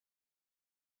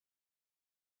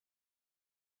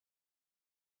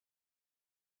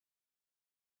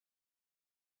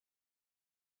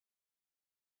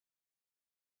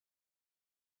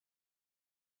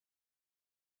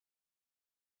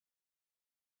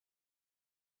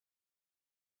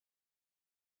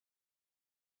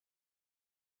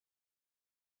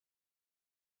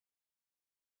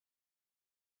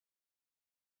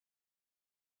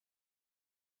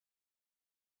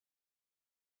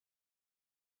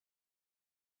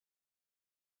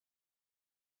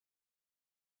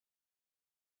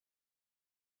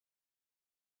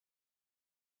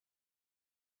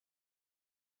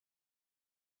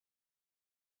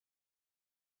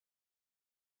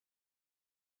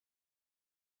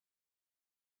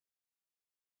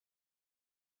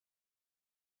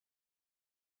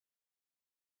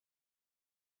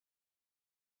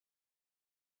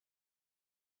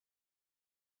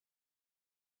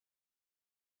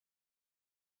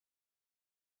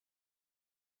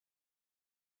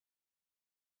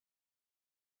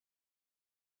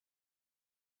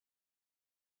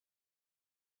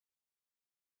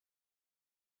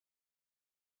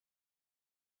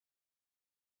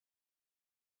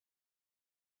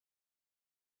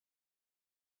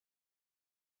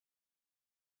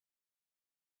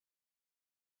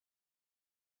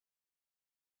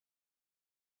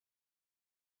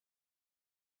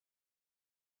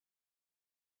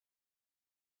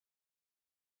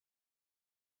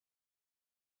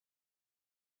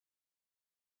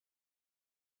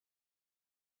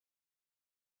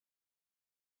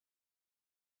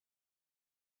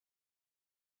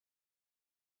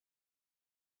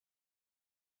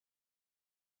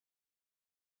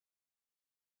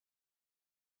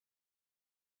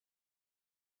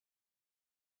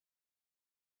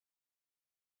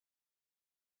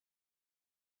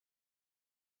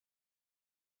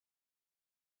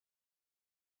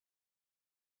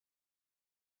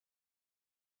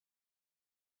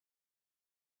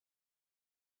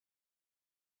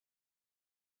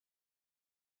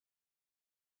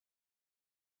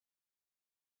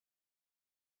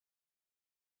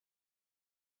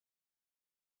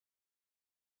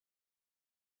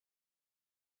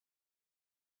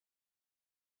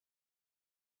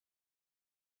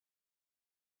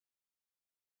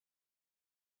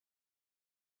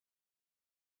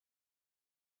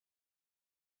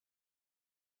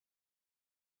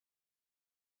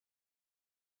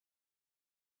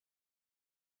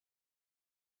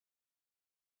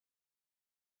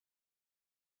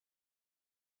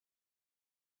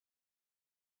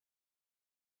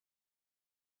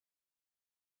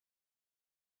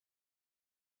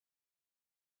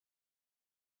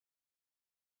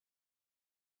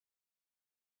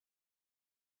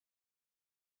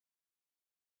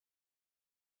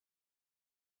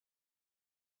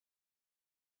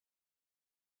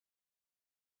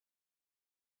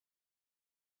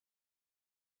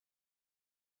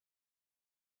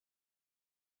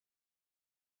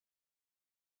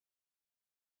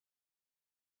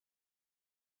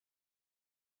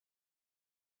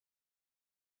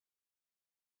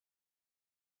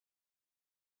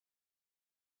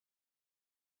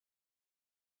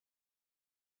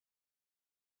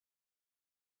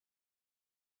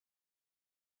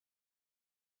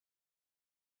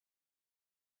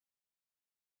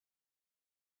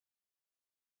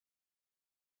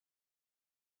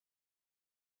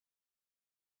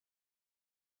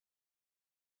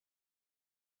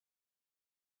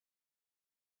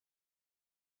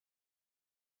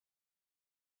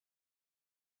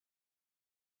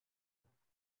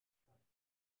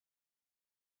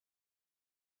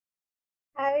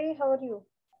Hi, how are you?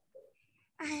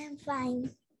 I am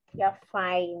fine. Yeah,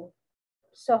 fine.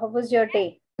 So, how was your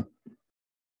day?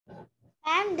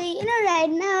 And right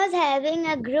now I was having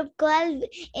a group call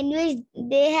in which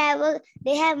they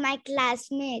have my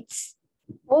classmates.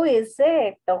 Oh, is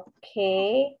it?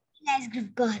 Okay. Nice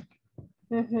group call.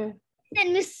 Mm-hmm.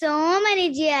 Send me so many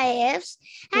GIFs.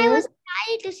 I Hmm. was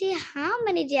excited to see how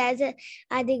many GIFs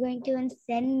are they going to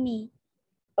send me.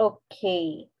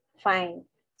 Okay, fine.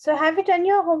 So, have you done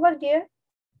your homework, dear?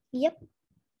 Yep.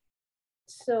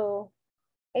 So,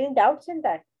 any doubts in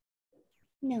that?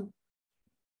 No.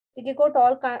 Did you got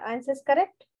all answers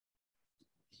correct?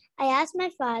 I asked my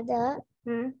father,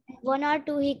 Hmm. one or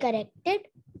two he corrected,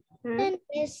 Hmm. and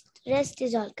rest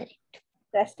is all correct.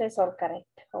 Rest is all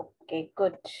correct. Okay,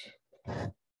 good.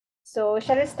 So,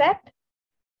 shall we start?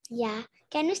 Yeah.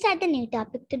 Can we start a new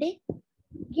topic today?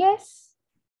 Yes.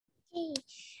 Okay.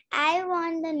 I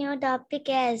want the new topic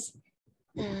as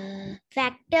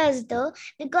factors though,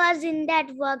 because in that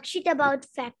worksheet about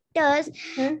factors,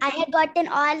 Hmm. I had gotten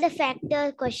all the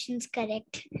factor questions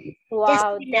correct. Just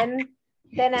Wow. my luck.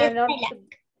 Then I Just am my not.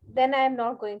 luck. Then I am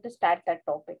not going to start that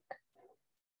topic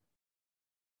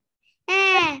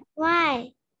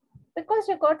Why? because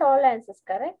you got all answers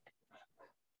correct.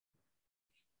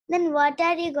 Then what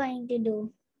are you going to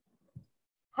do?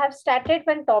 Have started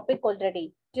one topic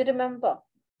already. Do you remember?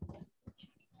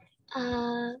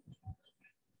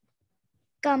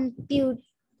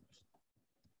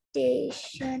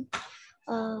 Computation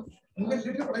of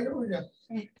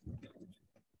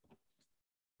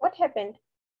What happened?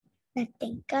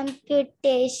 nothing.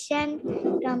 Computation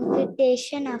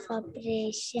of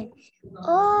operation.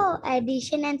 Oh,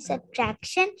 addition and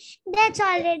subtraction. That's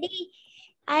already,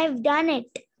 I've done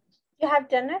it. You have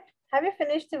done it? Have you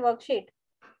finished the worksheet?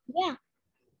 Yeah.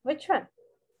 Which one?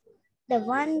 The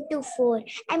 1 to 4.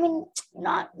 I mean,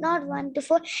 not 1 to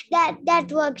 4. That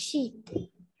worksheet.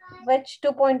 Which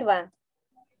 2.1?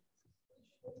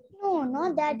 No,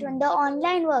 not that one. The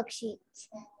online worksheets.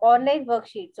 Online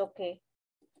worksheets. Okay,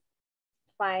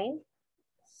 fine.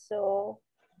 So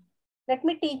let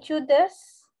me teach you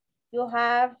this. You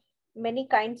have many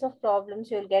kinds of problems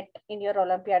you'll get in your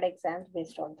Olympiad exams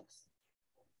based on this.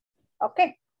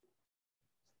 Okay.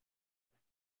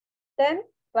 Then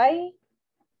why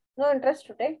no interest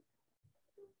today?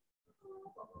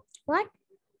 What?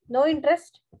 No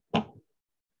interest?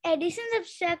 Addition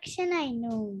subtraction, I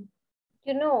know.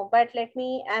 You know, but let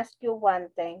me ask you one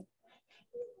thing.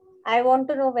 I want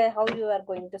to know how you are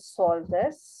going to solve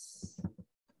this.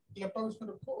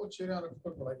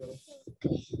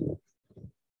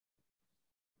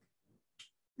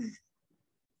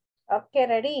 Okay,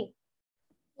 ready?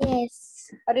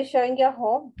 Yes. Are you showing your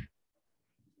home?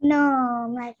 No,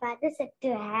 my father said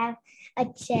to have a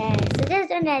chair. So just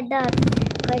don't read the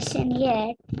question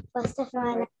yet. First of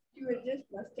all, You were just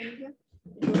busting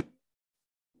here.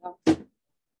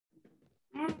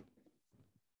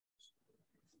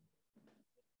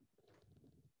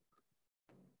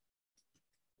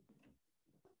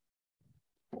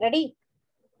 Ready?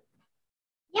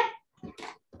 Yep.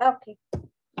 Okay.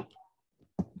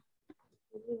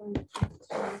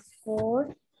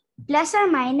 4 plus or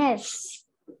minus.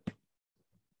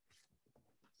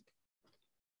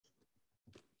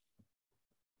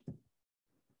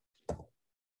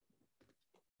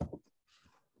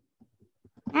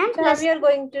 And So how plus, we are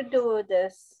going to do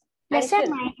this? plus or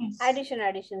Addition. minus.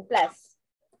 Addition, plus.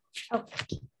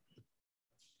 Okay.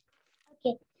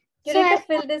 Okay. You So need to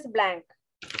fill this blank.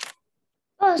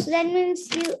 oh, so that means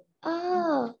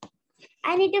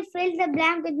I need to fill the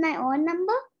blank with my own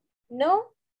number. No?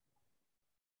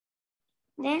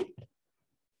 Then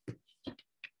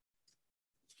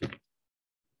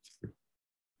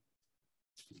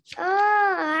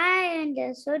I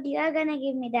understood. You are gonna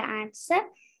give me the answer.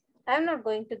 I'm not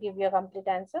going to give you a complete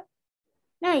answer.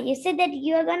 No, you said that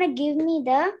you are gonna give me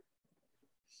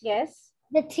Yes.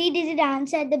 the 3-digit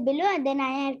answer at the below, and then I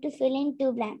have to fill in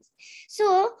 2 blanks.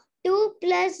 So 2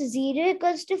 plus 0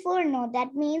 equals to 4. No,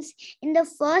 that means in the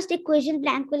first equation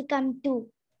blank will come 2.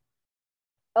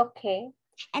 Okay.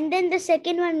 And then the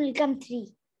second one will come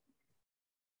 3.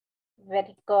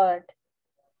 Very good.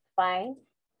 Fine.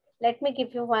 Let me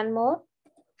give you one more.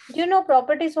 Do you know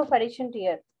properties of addition,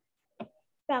 dear?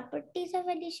 Properties of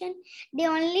addition. They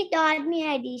only taught me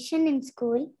addition in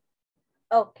school.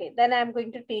 Okay. Then I'm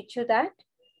going to teach you that.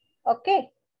 Okay.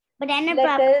 But then a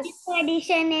property of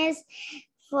addition is,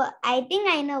 for I think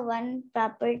I know one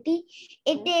property.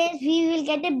 It is we will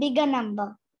get a bigger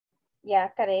number. Yeah,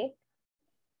 correct.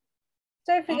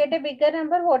 So if you get a bigger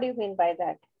number, what do you mean by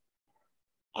that?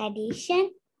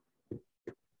 Addition.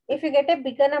 If you get a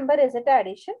bigger number, is it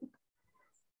addition?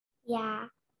 Yeah.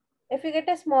 If you get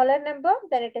a smaller number,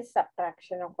 then it is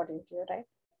subtraction according to you, right?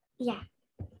 Yeah.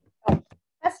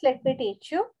 First, let me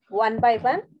teach you one by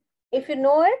one. If you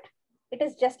know it, it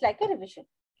is just like a revision.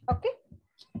 Okay?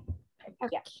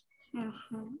 Yeah.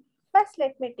 First,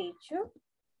 let me teach you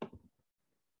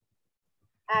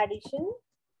addition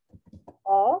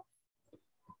of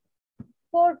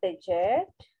 4-digit.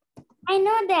 I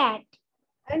know that.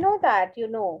 I know that you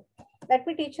know. Let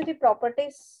me teach you the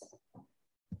properties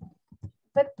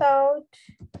without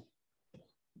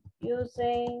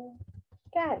using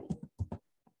carry.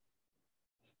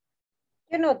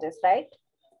 You know this, right?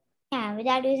 Yeah,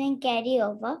 without using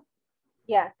carryover.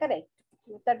 Yeah, correct.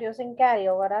 Without using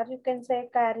carryover, or you can say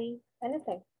carry,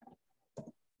 anything.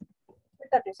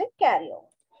 Without using carryover.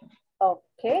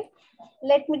 Okay.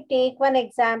 Let me take one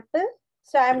example.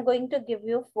 So I'm going to give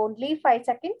you only 5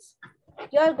 seconds.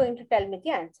 You are going to tell me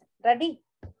the answer. Ready?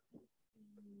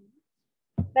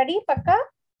 Ready, Pakka?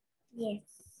 Yes.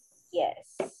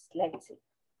 Yes. Let's see.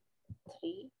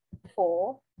 3,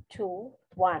 4, 2,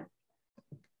 1.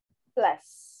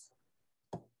 Plus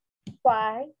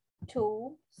 5,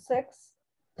 2, 6,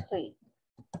 3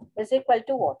 is equal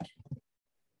to what?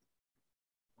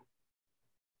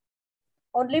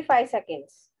 Only 5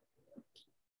 seconds.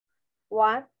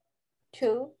 1,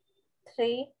 2,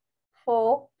 3,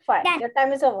 4, 5. Done. Your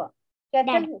time is over. Yeah,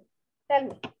 Done. tell me. Tell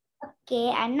me. Okay,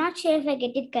 I'm not sure if I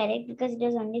get it correct because it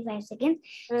was only 5 seconds.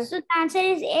 Mm. So the answer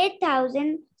is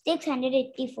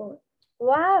 8,684.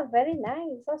 Wow, very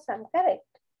nice. Awesome. Correct.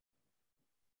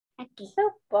 Okay.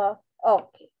 Super.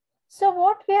 Okay. So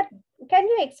what we are, can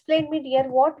you explain me, dear,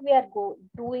 what we are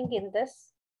doing in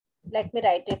this? Let me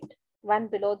write it one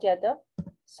below the other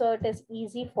so it is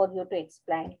easy for you to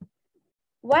explain.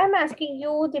 Why I'm asking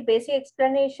you the basic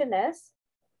explanation is,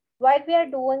 while we are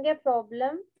doing a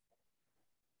problem,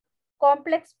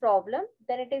 complex problem,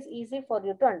 then it is easy for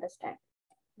you to understand.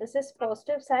 This is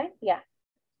positive sign. Yeah.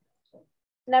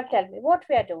 Now tell me what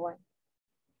we are doing.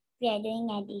 We are doing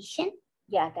addition.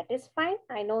 Yeah, that is fine.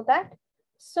 I know that.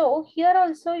 So here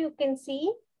also you can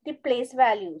see the place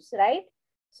values, right?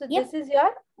 So Yep. this is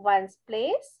your ones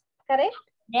place, correct?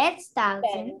 That's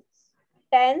thousand.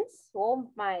 Tens. Oh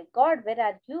my God, where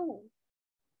are you?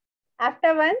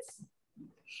 After ones?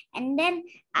 And then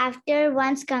after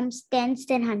ones comes tens,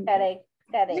 then hundred. Correct,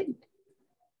 correct.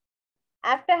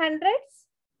 After hundreds?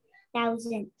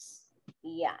 Thousands.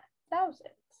 Yeah,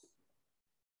 thousands.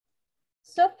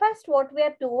 So first what we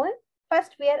are doing?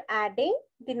 First we are adding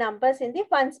the numbers in the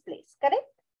ones place,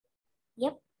 correct?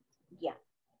 Yep. Yeah.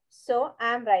 So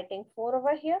I'm writing 4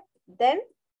 over here. Then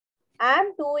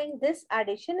I'm doing this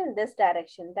addition in this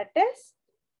direction. That is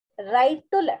right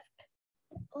to left.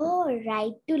 Oh,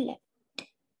 right to left.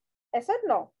 Yes or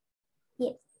no?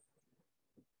 Yes.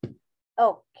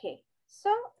 Okay.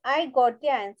 So I got the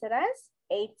answer as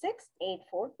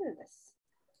 8684 in this.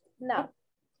 Now,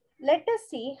 let us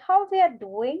see how we are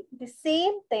doing the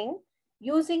same thing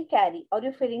using carry. Are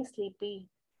you feeling sleepy?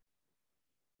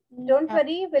 Don't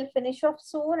worry, we'll finish off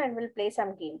soon and we'll play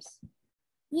some games.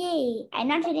 Yay. I'm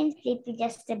not feeling sleepy,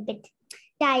 just a bit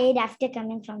tired after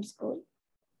coming from school.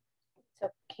 It's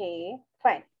okay.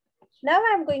 Fine. Now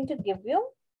I'm going to give you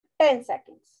 10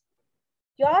 seconds.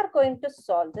 You are going to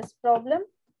solve this problem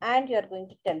and you are going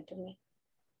to tell to me.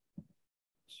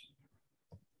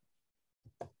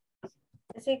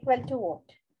 Is equal to what?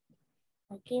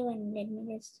 Okay, let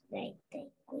me just write the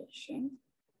equation.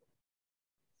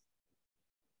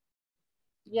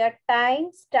 Your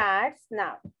time starts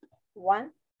now.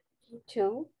 1,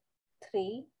 2,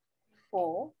 3,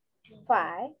 4,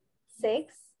 5,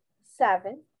 6,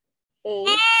 7, 8,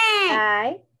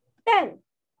 9, 10.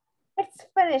 It's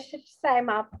finished. It's time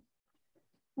up.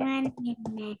 1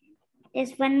 minute.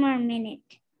 There's 1 more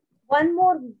minute. 1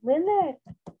 more minute.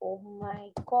 Oh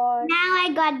my God. Now I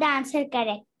got the answer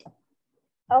correct.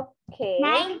 Okay.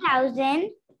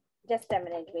 9,000. Just a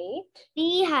minute, wait.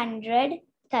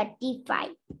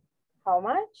 335. How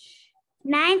much?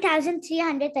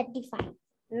 9,335.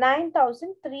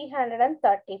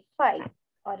 9,335.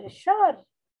 Are you sure?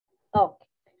 Okay.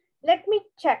 Let me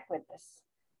check with this.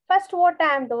 First, what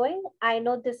I am doing, I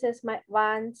know this is my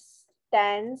ones,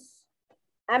 tens.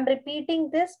 I'm repeating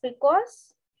this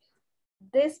because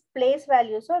these place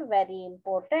values are very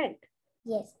important.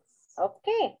 Yes.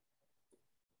 Okay.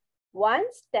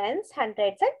 Ones, tens,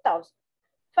 hundreds, and thousands.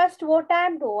 First, what I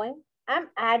am doing, I'm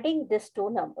adding these two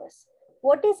numbers.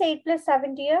 What is 8 plus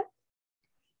 7, dear?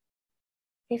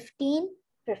 15.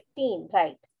 15,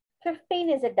 right. 15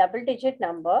 is a double-digit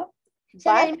number.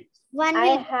 So but one I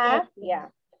will have, yeah.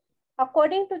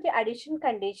 According to the addition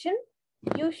condition,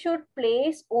 you should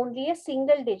place only a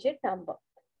single digit number.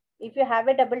 If you have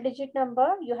a double digit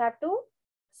number, you have to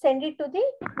send it to the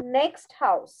next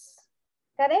house.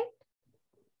 Correct?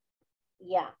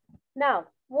 Yeah. Now,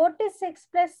 what is 6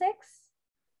 plus 6?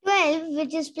 12,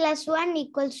 which is plus 1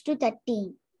 equals to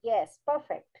 13. Yes,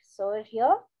 perfect. So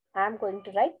here I am going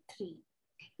to write 3.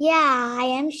 Yeah, I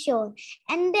am sure.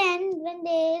 And then when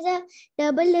there is a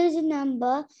double digit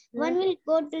number, one will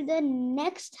go to the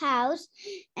next house,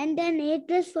 and then 8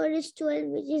 plus 4 is 12,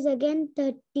 which is again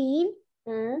 13.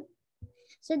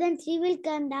 So then 3 will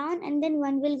come down, and then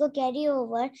 1 will go carry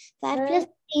over. 5 plus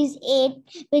 3 is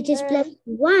 8, which is plus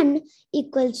 1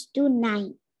 equals to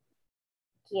 9.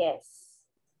 Yes.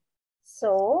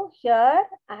 So here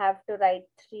I have to write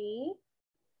 3,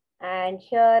 and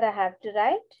here I have to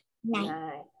write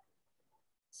 9.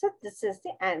 So this is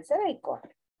the answer I got,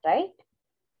 right?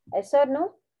 Yes or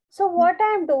no? So what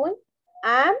I am doing,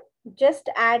 I am just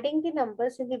adding the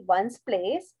numbers in the ones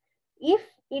place if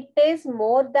it is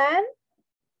more than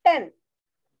 10.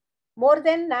 More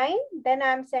than 9, then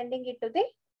I am sending it to the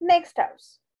next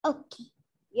house. Okay.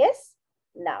 Yes?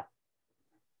 Now.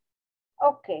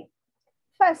 Okay.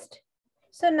 First.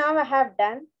 So now I have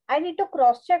done. I need to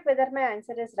cross check whether my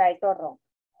answer is right or wrong.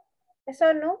 Yes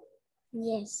or no?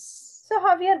 Yes. So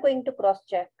how we are going to cross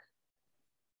check?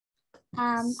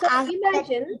 So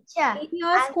imagine in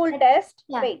your school test,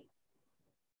 wait.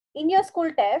 In your school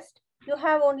test, you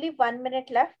have only 1 minute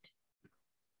left.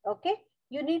 Okay.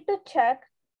 You need to check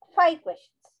 5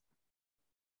 questions.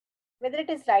 Whether it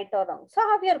is right or wrong. So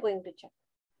how we are going to check?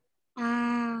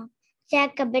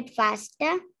 Check a bit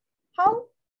faster. How?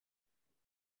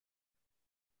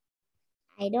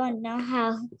 I don't know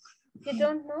how. You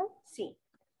don't know? See.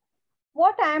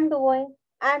 What I am doing,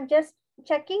 I am just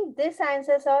checking these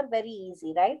answers are very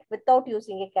easy, right? Without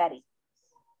using a carry.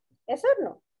 Yes or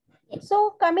no? Yes.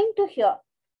 So coming to here,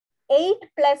 8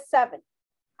 plus 7.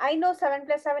 I know 7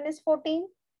 plus 7 is 14.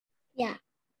 Yeah.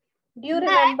 Do you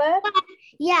remember?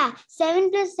 Yeah,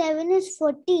 7 plus 7 is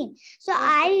 14. So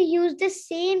I use the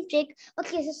same trick.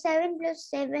 Okay, so 7 plus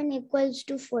 7 equals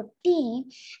to 14.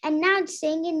 And now it's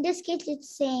saying, in this case,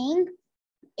 it's saying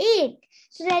 8.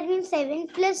 So that means 7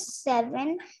 plus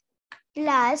 7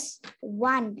 plus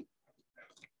 1.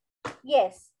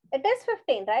 Yes, it is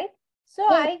 15, right? So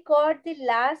yes. I got the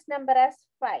last number as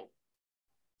 5.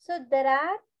 So there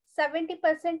are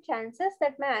 70% chances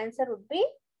that my answer would be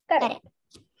correct.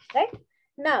 Right?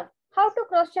 Now, how to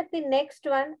cross check the next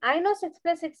one? I know 6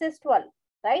 plus 6 is 12,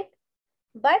 right?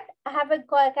 But I have a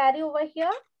carry over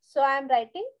here. So I am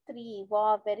writing 3.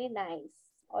 Wow, very nice.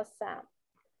 Awesome.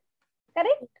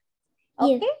 Correct?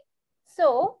 Okay. Yes.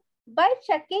 So by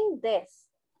checking this,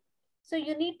 so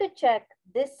you need to check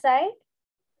this side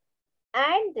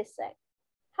and this side.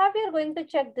 How we are going to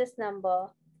check this number?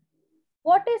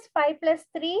 What is 5 plus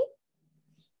 3?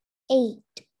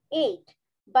 8. 8.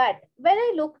 But when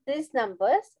I look these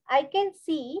numbers, I can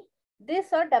see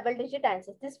this are double digit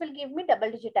answers. This will give me double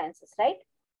digit answers, right?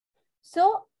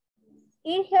 So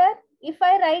in here, if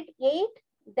I write 8,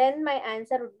 then my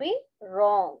answer would be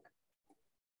wrong.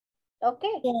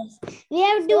 Okay. Yes. We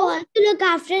have to also look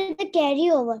after the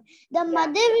carryover. The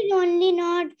mother will only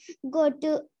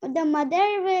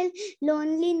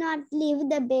not leave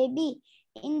the baby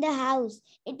in the house.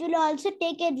 It will also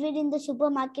take it in the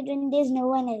supermarket when there's no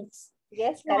one else.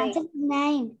 Yes, correct.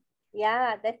 9.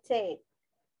 Yeah, that's it.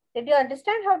 Did you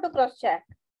understand how to cross check?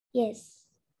 Yes.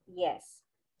 Yes.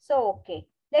 So, okay.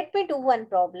 Let me do one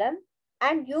problem.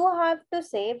 And you have to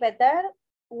say whether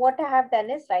what I have done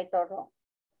is right or wrong.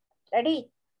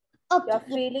 Ready? Okay. You're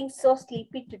feeling so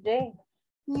sleepy today.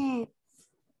 Yes.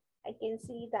 I can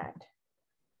see that.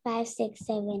 5, 6,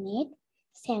 7, 8.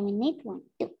 7, 8, 1,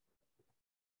 2.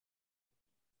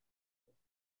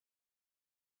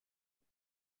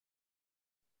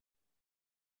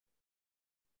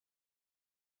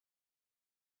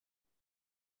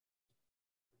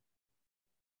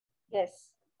 Yes.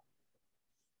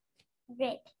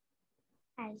 Great.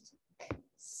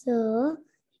 So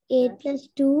 8 plus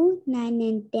 2, 9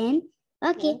 and 10.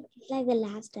 Okay, it's like the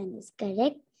last one is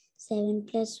correct. 7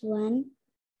 plus 1.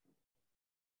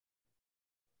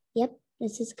 Yep,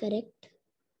 this is correct.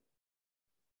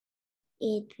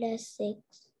 8 plus 6.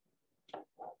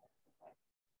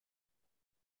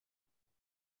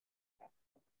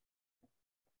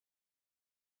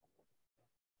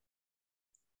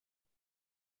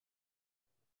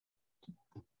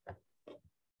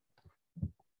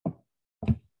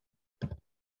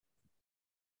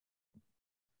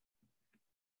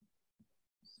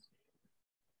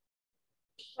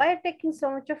 Why are you taking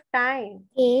so much of time?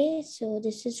 Okay, so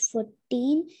this is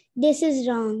 14. This is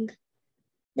wrong.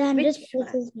 The 100th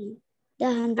place is wrong. the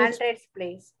hundreds. Hundreds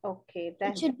place. Okay,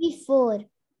 then. It should be 4.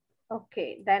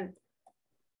 Okay, then.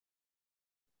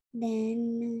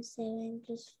 Then 7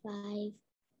 plus 5,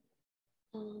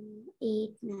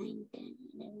 8, 9, 10,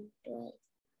 11, 12.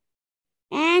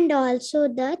 And also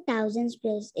the thousands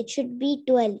place. It should be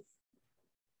 12.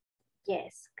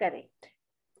 Yes, correct.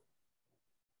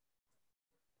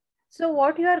 So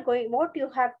what you have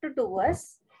to do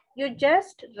is, you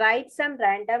just write some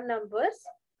random numbers,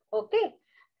 okay?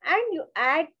 And you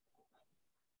add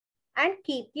and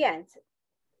keep the answer.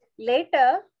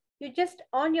 Later, you just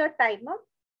on your timer,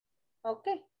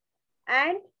 okay?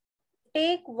 And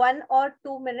take 1 or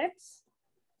 2 minutes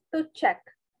to check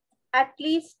at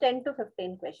least 10 to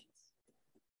 15 questions.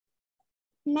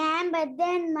 Ma'am, but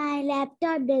then my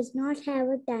laptop does not have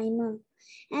a timer.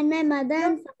 And my mother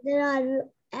and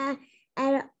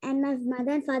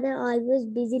father are always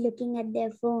busy looking at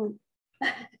their phone.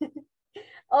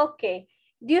 Okay.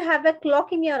 Do you have a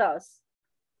clock in your house?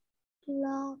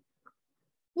 Clock.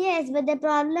 Yes, but the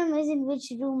problem is in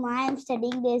which room I am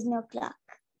studying, there is no clock.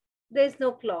 There is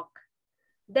no clock.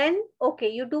 Then, okay,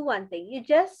 you do one thing. You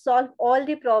just solve all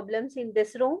the problems in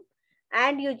this room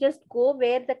and you just go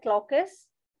where the clock is.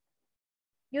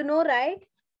 You know, right?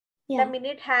 Yeah. The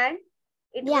minute hand,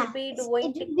 it will be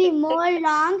doing it tick, will be tick, more tick.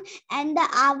 long and the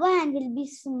hour hand will be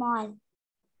small.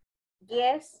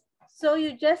 Yes. So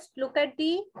you just look at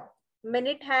the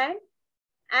minute hand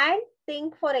and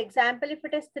think, for example, if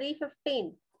it is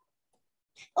 3:15.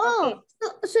 Oh, Okay.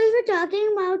 so if you're talking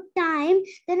about time,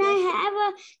 then Yes.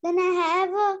 I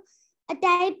have a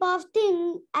type of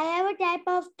thing. I have a type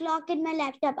of clock in my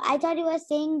laptop. I thought you were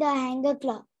saying the hanger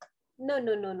clock. No,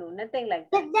 nothing like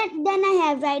that. Then I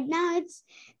have right now it's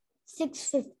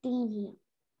 6:15 here.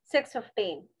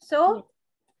 6:15. So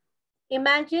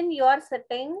imagine you are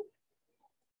sitting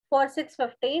for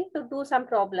 6:15 to do some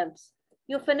problems.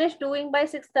 You finish doing by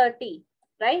 6:30,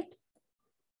 right?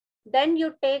 Then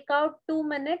you take out 2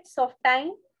 minutes of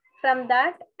time from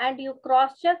that and you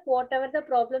cross-check whatever the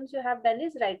problems you have done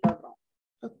is right or wrong.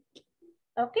 Okay.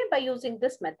 Okay, by using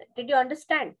this method. Did you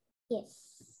understand? Yes.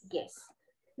 Yes.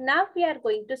 Now we are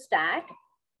going to start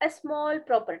a small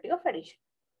property of addition.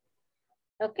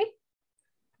 Okay.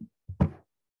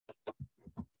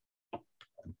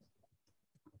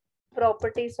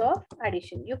 Properties of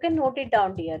addition. You can note it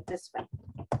down here, this one.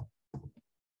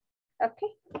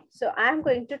 Okay. So I am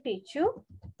going to teach you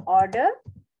order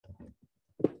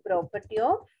property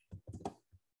of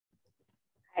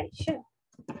addition.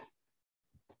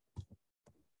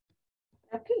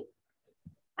 Okay.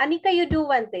 Anika, you do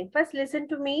one thing. First listen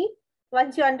to me.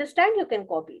 Once you understand, you can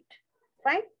copy it.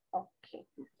 Fine? Okay.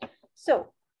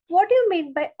 So what do you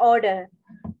mean by order?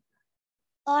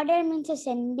 Order means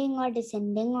ascending or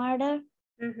descending order.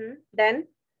 Then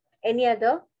any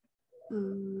other?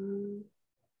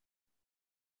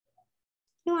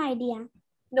 No idea.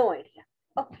 No idea.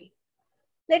 Okay.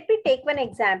 Let me take one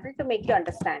example to make you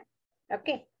understand.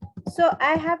 Okay. So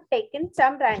I have taken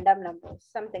some random numbers,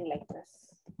 something like this.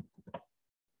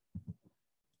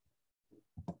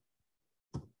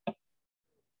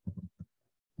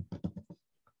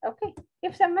 Okay.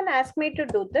 If someone asks me to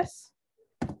do this,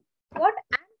 what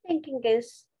I'm thinking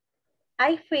is,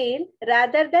 I feel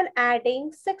rather than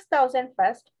adding 6,000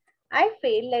 first, I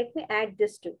feel let me add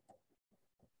this too.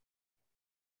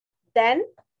 Then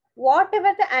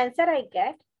whatever the answer I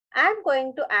get, I'm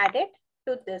going to add it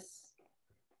to this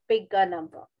bigger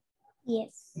number.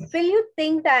 Yes. Will you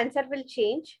think the answer will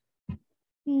change?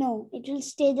 No, it will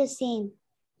stay the same.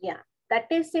 Yeah, that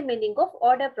is the meaning of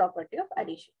order property of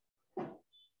addition.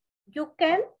 You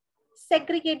can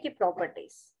segregate the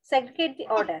properties, segregate the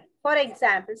order. For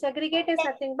example, segregate is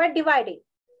nothing but dividing.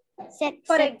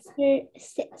 Segregating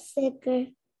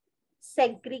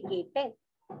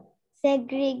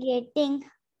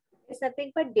is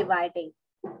nothing but dividing.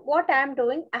 What I am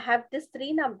doing, I have these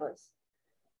 3 numbers.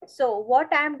 So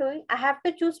what I am doing, I have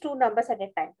to choose 2 numbers at a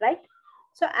time, right?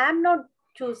 So I am not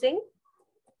choosing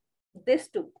this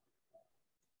 2.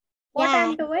 What I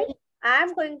am doing, I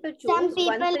am going to choose 1,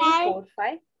 3, 4,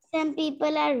 5. Some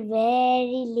people are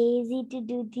very lazy to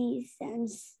do these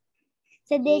sums.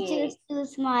 So they choose 2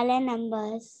 smaller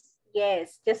numbers.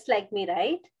 Yes, just like me,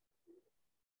 right?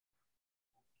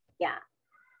 Yeah.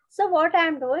 So what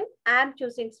I'm doing, I'm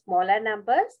choosing smaller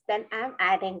numbers, then I'm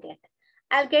adding it.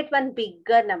 I'll get one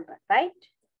bigger number, right?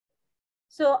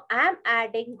 So I'm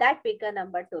adding that bigger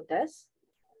number to this.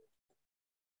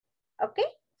 Okay.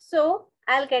 So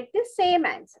I'll get the same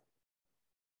answer.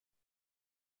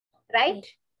 Right?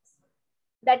 Yes.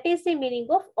 That is the meaning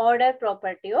of order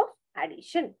property of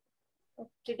addition.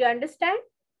 Did you understand?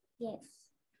 Yes.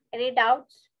 Any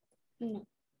doubts? No.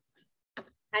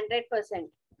 100%.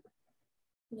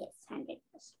 Yes, 100%.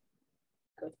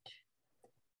 Good.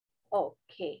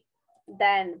 Okay.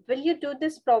 Then will you do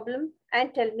this problem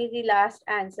and tell me the last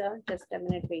answer? Just a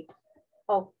minute, wait.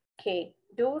 Okay,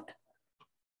 do it.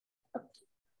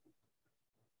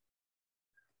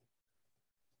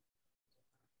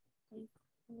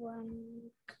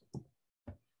 One.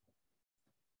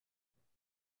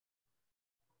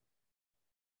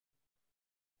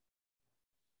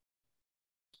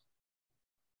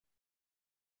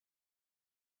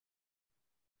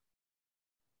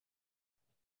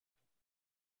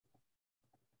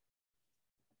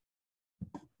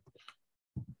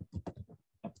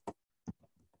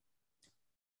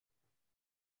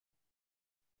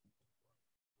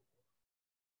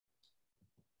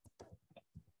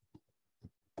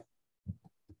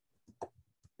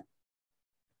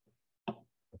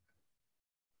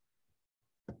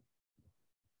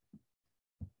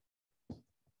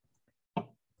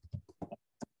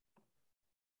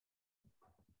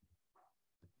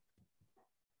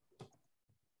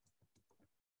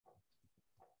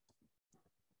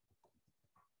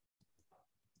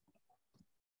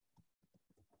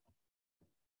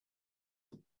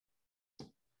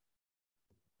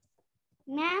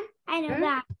 Ma'am, I know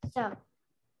the answer.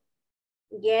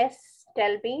 Yes,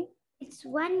 tell me. It's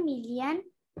 1 million.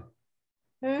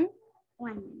 1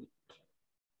 minute.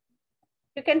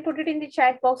 You can put it in the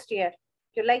chat box here.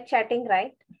 You like chatting,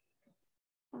 right?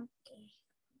 Okay.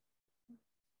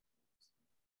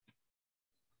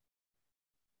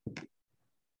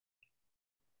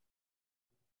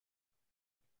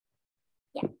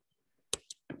 Yeah.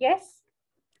 Yes?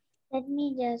 Let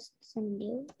me just send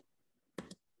you.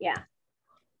 Yeah.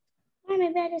 Or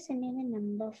maybe I'll just send you the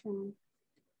number from.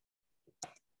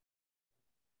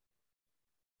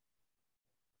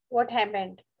 What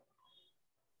happened?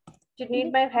 Do you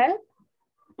need my help?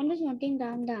 I'm just noting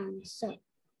down the answer.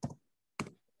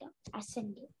 I'll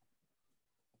send you.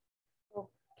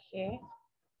 Okay.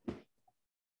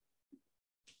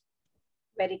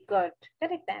 Very good.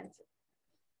 Correct answer.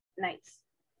 Nice.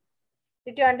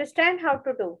 Did you understand how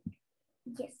to do?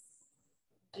 Yes.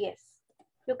 Yes.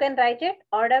 You can write it.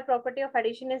 Order property of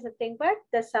addition is nothing but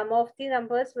the sum of the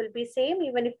numbers will be same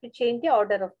even if you change the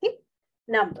order of the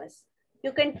numbers.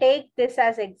 You can take this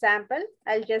as example.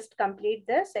 I'll just complete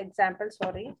this example.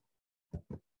 Sorry.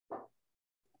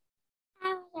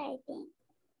 I was writing.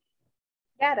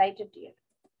 Yeah, write it here.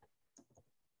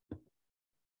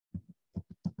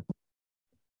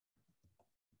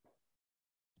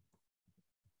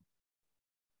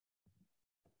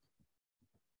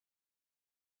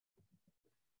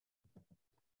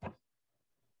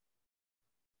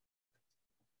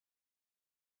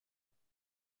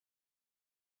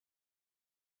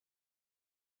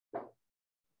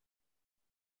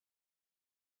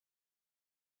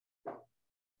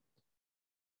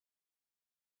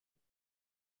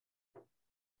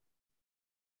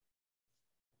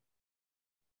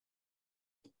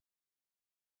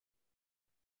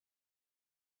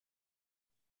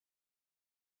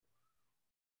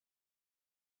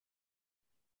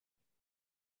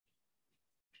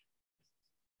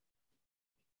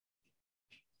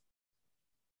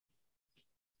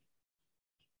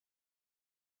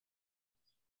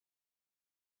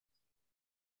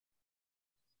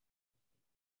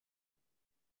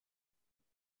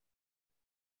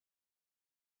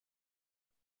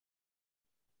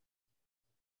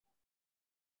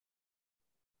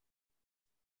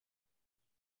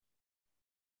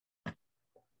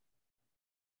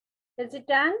 Is it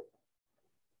done?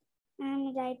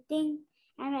 I'm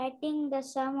writing the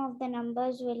sum of the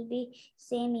numbers will be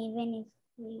same even if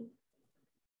we.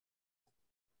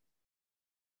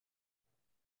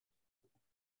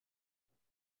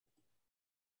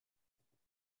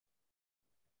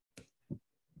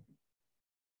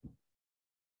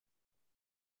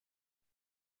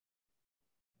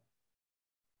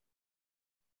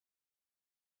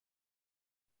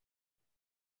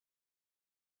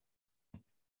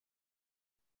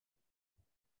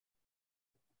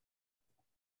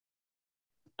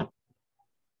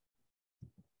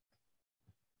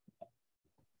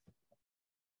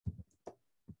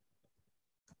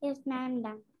 Yes, ma'am,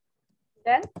 done.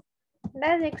 Done.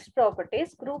 The next property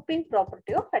is grouping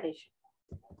property of addition.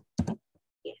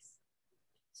 Yes.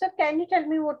 So can you tell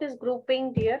me what is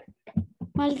grouping, dear?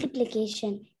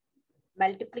 Multiplication.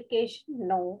 Multiplication?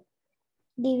 No.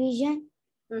 Division.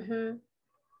 Mm-hmm.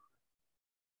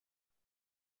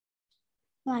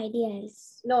 No idea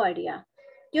else. No idea.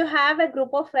 Do you have a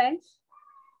group of friends?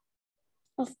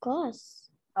 Of course.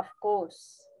 Of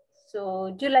course.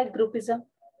 So do you like groupism?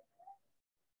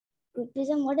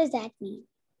 Groupism, what does that mean?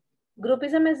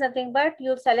 Groupism is nothing but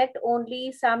you select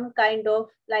only some kind of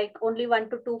like only 1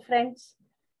 to 2 friends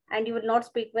and you will not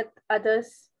speak with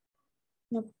others.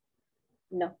 No.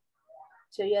 No.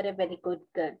 So you are a very good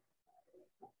girl.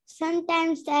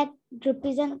 Sometimes that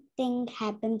groupism thing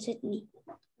happens with me.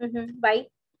 Why?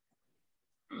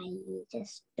 I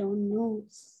just don't know.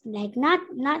 Like not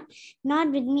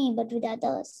with me, but with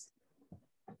others.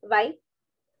 Why?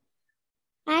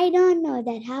 I don't know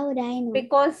that. How would I know?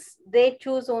 Because they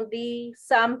choose only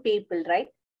some people, right?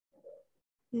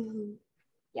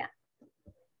 Yeah.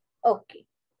 Okay.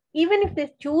 Even if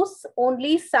they choose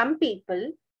only some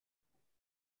people,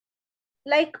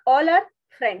 like all are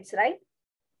friends, right?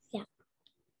 Yeah.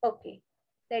 Okay.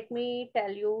 Let me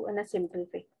tell you in a simple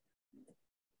way.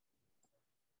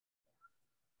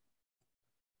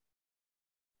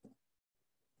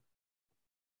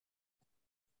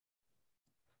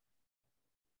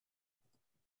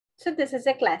 So this is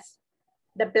a class,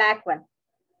 the black one.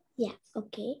 Yeah,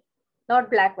 okay. Not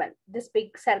black one. This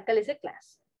big circle is a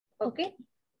class. Okay. Okay.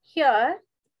 Here,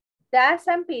 there are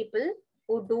some people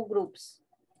who do groups.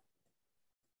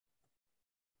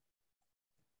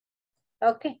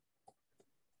 Okay.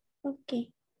 Okay.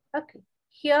 Okay.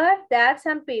 Here, there are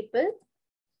some people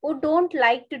who don't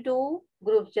like to do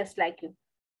groups just like you.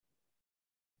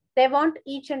 They want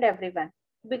each and everyone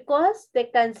because they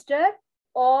consider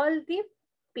all the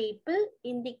people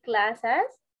in the class as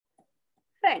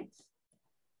friends.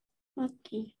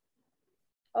 Okay.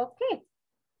 Okay.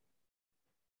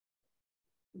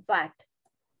 But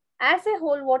as a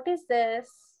whole, what is this?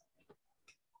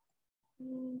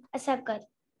 A circle.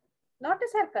 Not a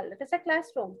circle, it is a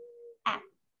classroom. Ah.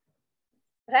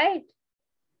 Right?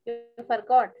 You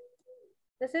forgot.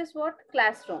 This is what?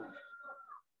 Classroom.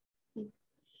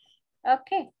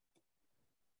 Okay.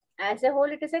 As a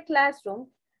whole, it is a classroom.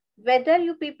 Whether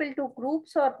you people do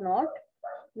groups or not,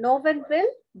 no one will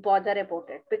bother about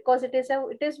it because it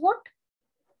is what?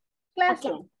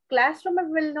 Classroom. Okay. Classroom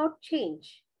will not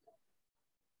change.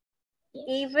 Yes.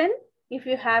 Even if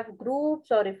you have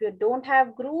groups or if you don't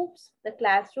have groups, the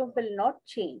classroom will not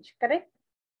change. Correct?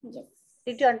 Yes.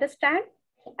 Did you understand?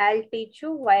 I'll teach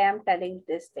you why I'm telling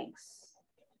these things.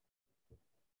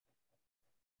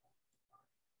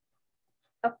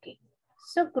 Okay.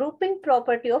 So grouping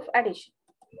property of addition.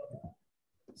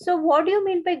 So what do you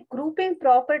mean by grouping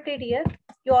property, dear?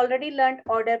 You already learned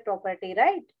order property,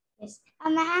 right? Yes.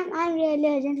 Ma'am, I'm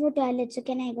really urgent for toilet, so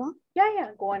can I go?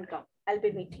 Yeah, go and come. I'll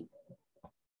be waiting.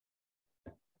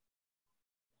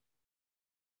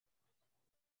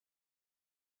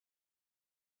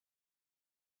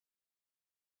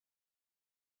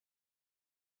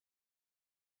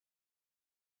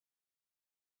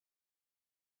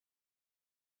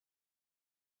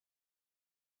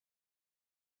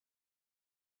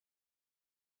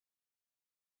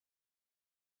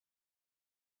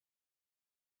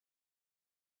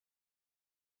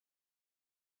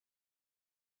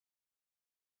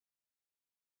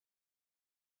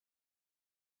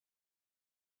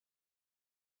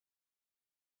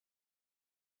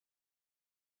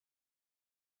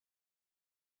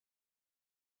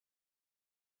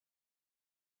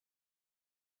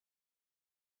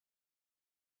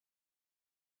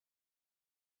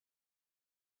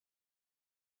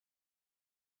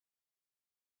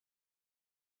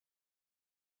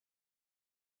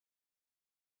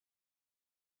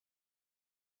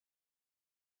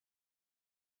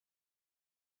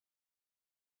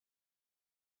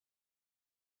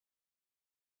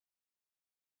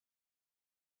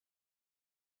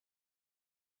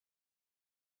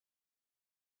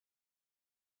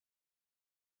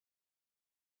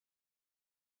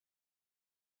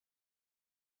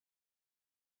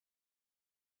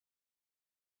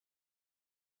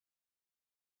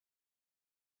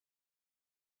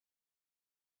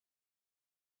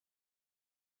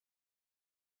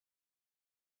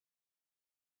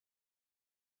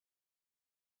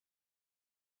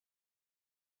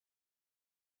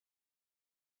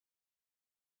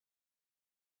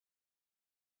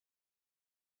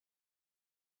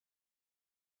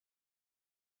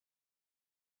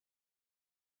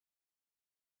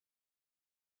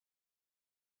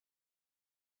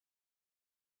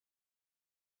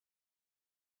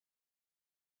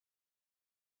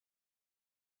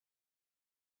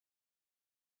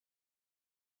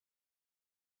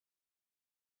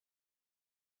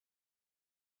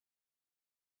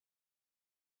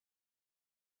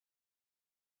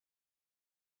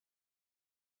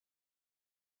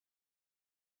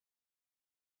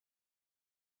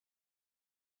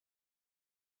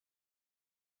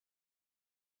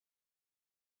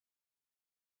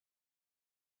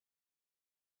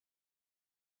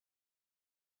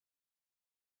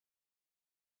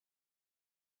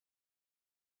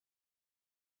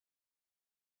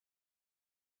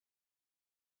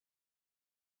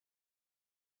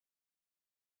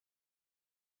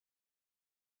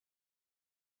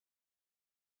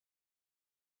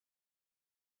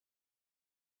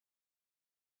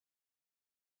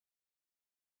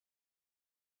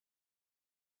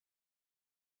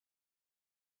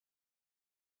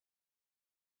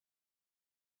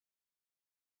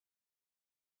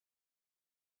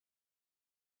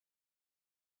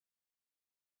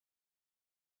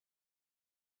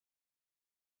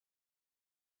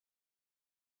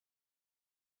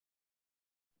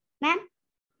 Ma'am?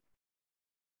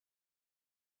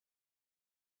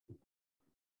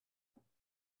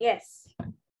 Yes.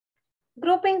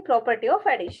 Grouping property of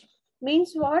addition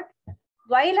means what?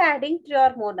 While adding three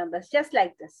or more numbers, just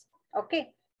like this.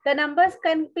 Okay. The numbers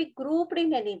can be grouped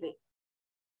in any way.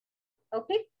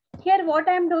 Okay. Here what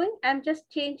I'm doing, I'm just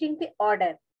changing the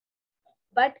order.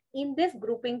 But in this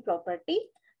grouping property,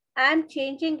 I'm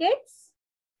changing its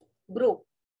group.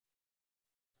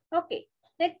 Okay.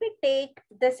 Let me take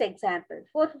this example.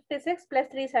 456 plus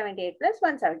 378 plus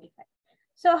 175.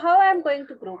 So how I'm going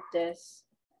to group this?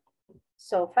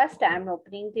 So first I'm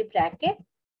opening the bracket.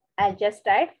 I'll just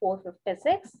write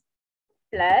 456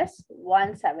 plus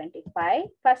 175.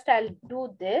 First I'll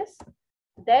do this.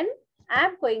 Then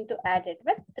I'm going to add it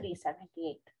with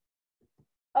 378.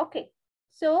 Okay.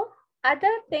 So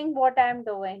other thing what I'm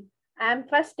doing, I'm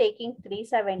first taking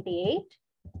 378.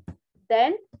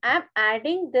 Then I'm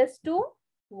adding this to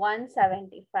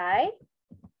 175.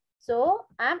 So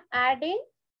I'm adding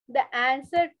the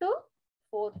answer to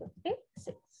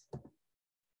 456.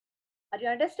 Are you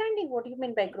understanding what you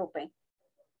mean by grouping?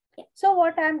 Yeah. So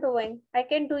what I'm doing, I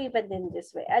can do even in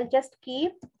this way. I'll just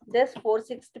keep this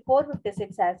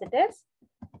 456 as it is.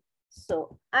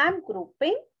 So I'm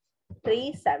grouping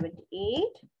 378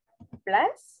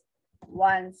 plus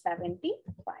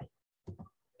 175.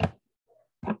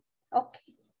 Okay.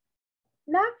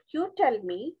 Now you tell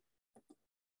me,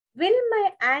 will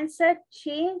my answer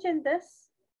change in this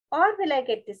or will I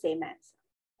get the same answer?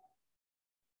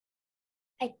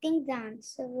 I think the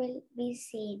answer will be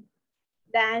same.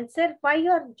 The answer, why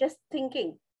you're just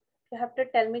thinking? You have to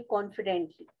tell me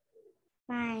confidently.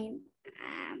 Fine.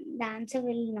 The answer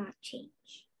will not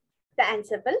change. The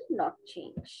answer will not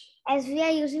change. As we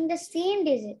are using the same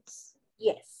digits.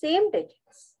 Yes, same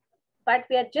digits. But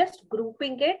we are just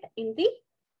grouping it in the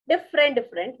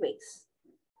different ways.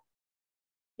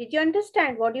 Did you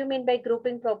understand what do you mean by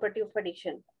grouping property of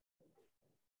addition?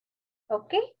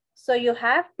 Okay. So you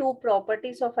have two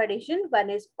properties of addition. One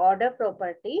is order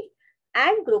property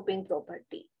and grouping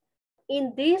property.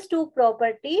 In these two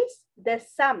properties, the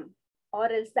sum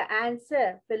or else the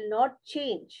answer will not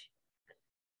change.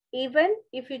 Even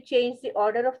if you change the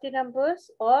order of the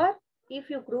numbers or if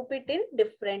you group it in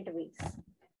different ways.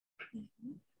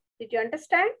 Did you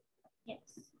understand?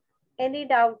 Yes. Any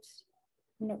doubts?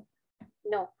 No.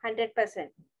 No,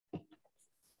 100%.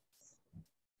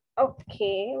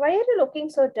 Okay, why are you looking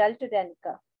so dull today,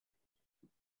 Anika?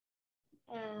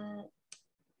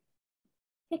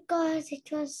 Because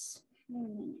it was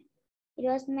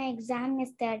my exam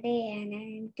yesterday and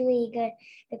I'm too eager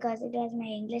because it was my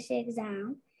English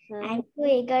exam. I'm too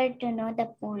eager to know the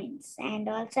points and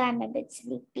also I'm a bit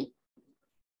sleepy.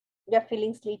 You're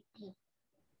feeling sleepy?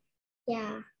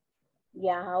 Yeah.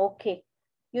 Yeah, okay.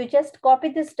 You just copy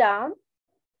this down.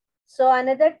 So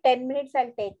another 10 minutes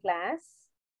I'll take class.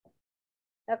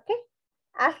 Okay.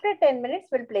 After 10 minutes,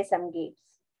 we'll play some games.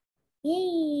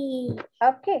 Yay.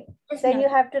 Okay. Then you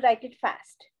have to write it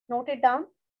fast. Note it down.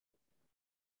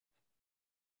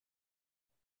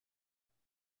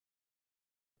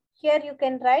 Here you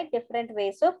can write different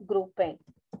ways of grouping.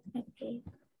 Okay.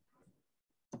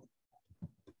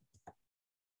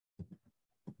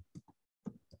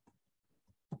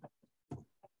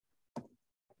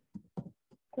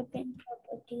 Grouping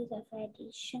properties of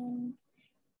addition,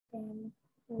 then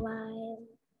while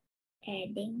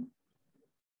adding.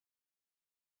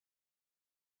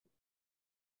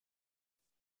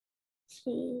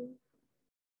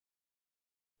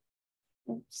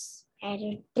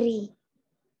 Added 3.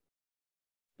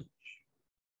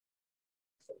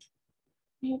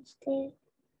 Next is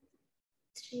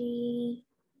 3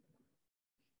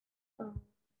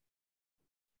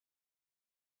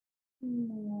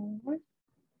 more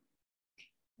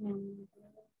numbers.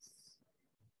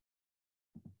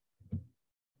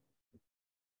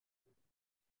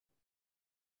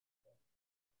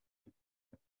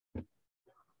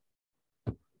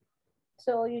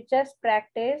 So you just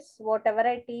practice whatever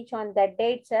I teach on that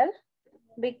day itself,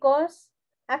 because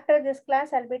after this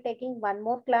class, I'll be taking one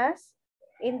more class.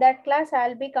 In that class,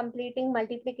 I'll be completing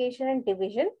multiplication and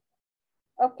division.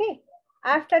 Okay.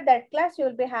 After that class, you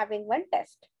will be having one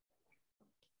test.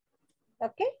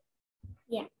 Okay.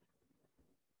 Yeah.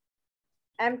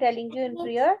 I'm telling you in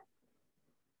prayer.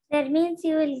 That means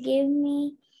you will give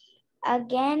me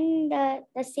again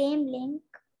the same link.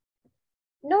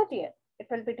 No, dear. It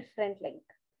will be different link.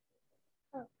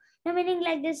 Oh. No, meaning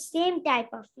like the same type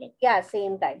of link. Yeah,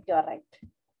 same type. You're right.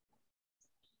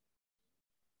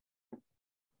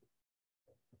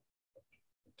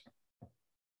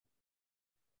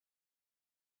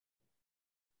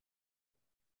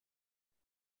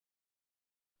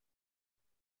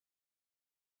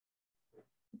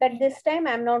 But this time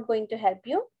I'm not going to help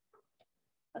you.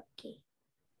 Okay.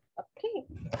 Okay.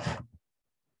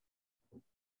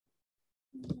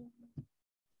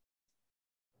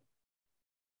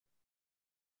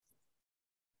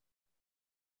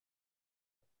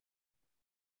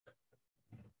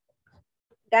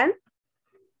 Done?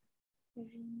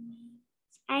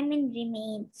 I mean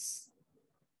remains.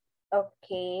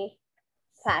 Okay.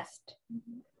 Fast.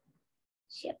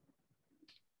 Sure.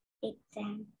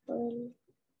 Example.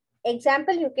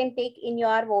 Example you can take in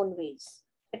your own ways.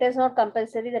 It is not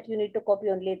compulsory that you need to copy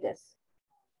only this.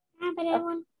 But I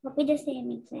want to copy the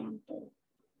same example.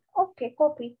 Okay,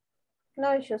 copy.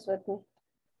 No issues with me.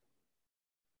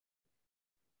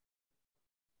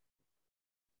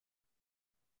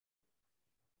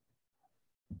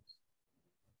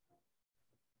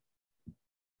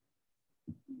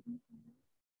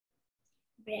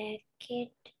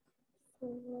 Bracket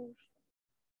 4,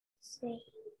 6,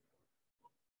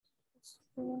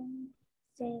 1,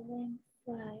 7,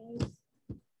 5.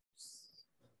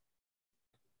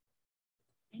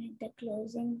 And the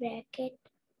closing bracket.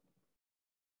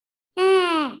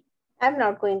 I'm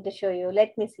not going to show you.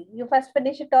 Let me see. You first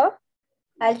finish it off.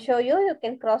 I'll show you. You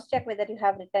can cross check whether you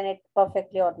have written it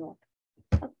perfectly or not.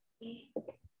 Okay.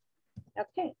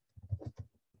 Okay.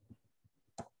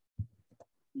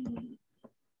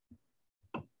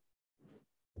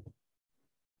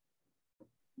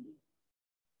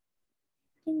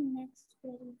 Next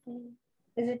will be.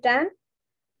 Is it done?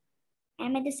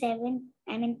 I'm at the 7.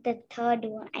 I'm in the third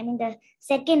one. I'm in the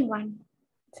second one.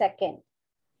 Second.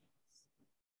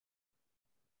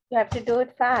 You have to do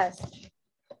it fast.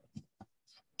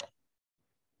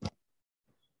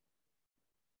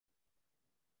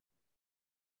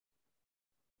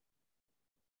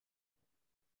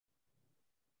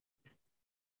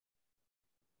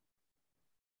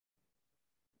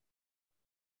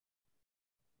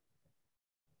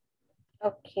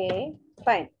 Okay,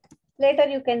 fine. Later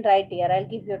you can write here. I'll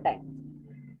give you time.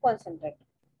 Concentrate.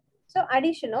 So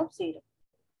addition of 0.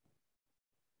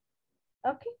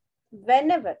 Okay.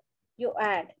 Whenever you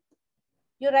add,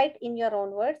 you write in your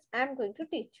own words. I'm going to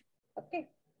teach you. Okay.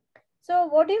 So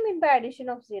what do you mean by addition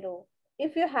of 0?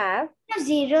 If you have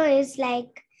 0 is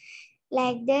like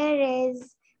there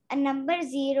is a number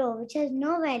 0 which has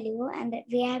no value, and that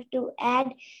we have to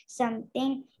add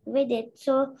something with it.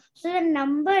 So the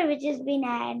number which has been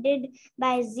added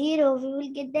by 0, we will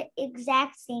get the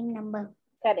exact same number.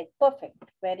 correct, perfect,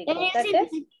 very good. That is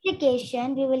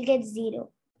multiplication, we will get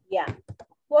 0. Yeah.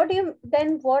 What is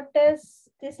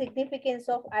the significance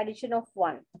of addition of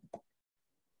 1?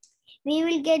 We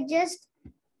will get just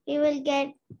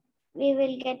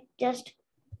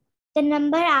the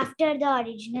number after the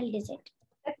original digit.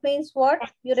 That means what?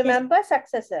 You remember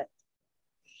successor.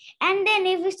 And then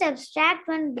if we subtract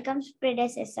 1, it becomes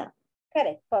predecessor.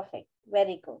 Correct, perfect,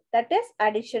 very good. That is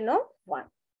addition of 1.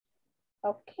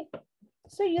 Okay.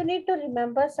 So you need to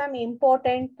remember some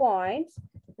important points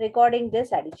regarding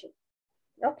this addition.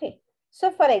 Okay.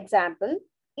 So for example,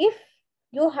 if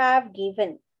you have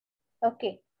given,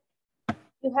 okay,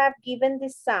 you have given the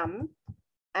sum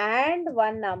and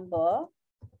one number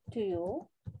to you.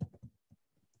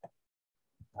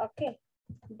 Okay.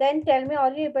 Then tell me,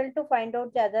 are you able to find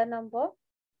out the other number?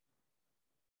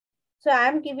 So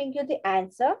I'm giving you the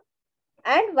answer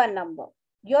and one number.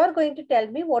 You're going to tell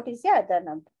me what is the other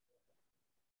number.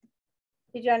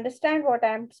 Did you understand what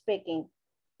I'm speaking?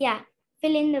 Yeah,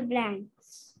 fill in the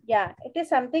blanks. Yeah, it is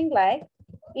something like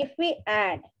if we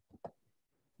add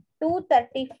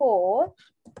 234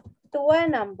 to a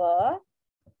number,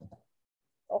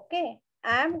 okay,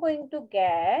 I'm going to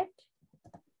get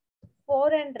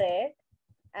 400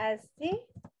 as the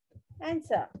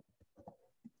answer.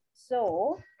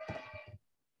 So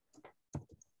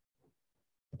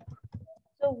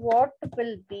what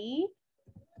will be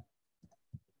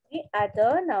the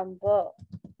other number?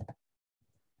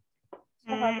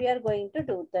 So how we are going to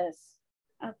do this?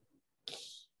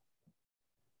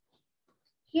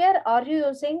 Here, are you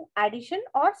using addition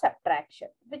or subtraction?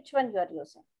 Which one you are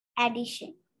using?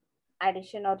 Addition.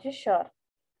 Addition, are you sure?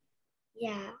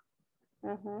 Yeah.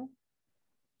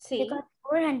 See. Because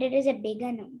 400 is a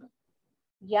bigger number.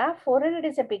 Yeah, 400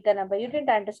 is a bigger number. You didn't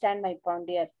understand my point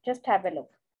here. Just have a look.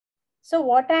 So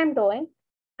what I'm doing,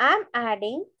 I'm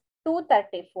adding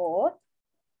 234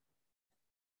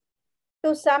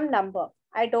 to some number.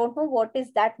 I don't know what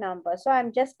is that number. So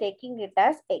I'm just taking it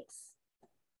as X.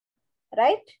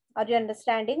 Right? Are you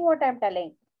understanding what I'm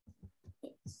telling?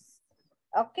 Yes.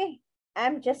 Okay.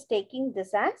 I'm just taking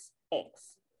this as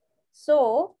X.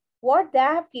 So what they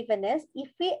have given is,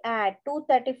 if we add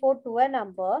 234 to a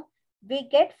number, we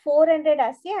get 400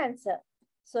 as the answer.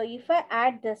 So if I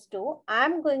add this two,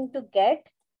 I'm going to get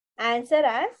answer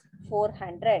as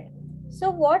 400. So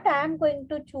what I'm going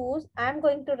to choose, I'm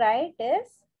going to write is,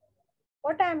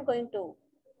 what I'm going to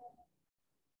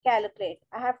calculate.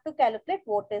 I have to calculate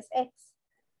what is x.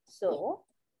 So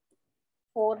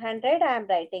 400, I am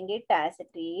writing it as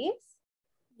it is.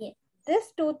 Yes.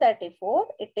 This 234,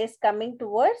 it is coming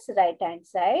towards right hand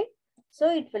side. So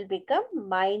it will become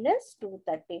minus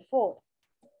 234.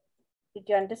 Did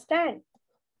you understand?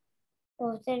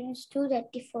 Oh, there is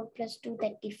 234 plus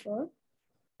 234.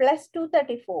 Plus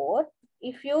 234.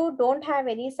 If you don't have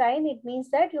any sign, it means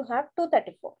that you have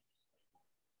 234.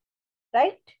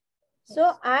 Right? Yes.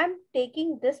 So I am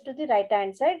taking this to the right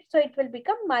hand side. So it will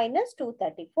become minus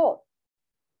 234.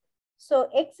 So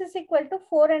x is equal to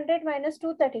 400 minus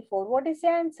 234. What is the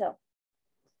answer?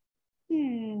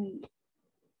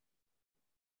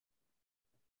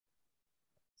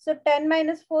 So 10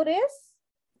 minus 4 is?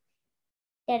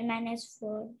 10 minus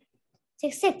 4.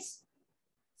 6.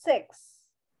 6.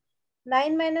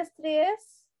 9 minus 3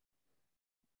 is?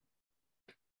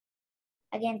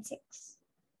 Again 6.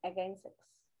 Again 6.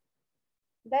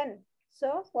 Then,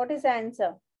 so what is the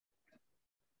answer?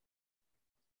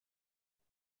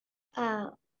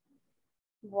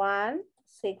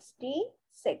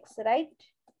 166, right?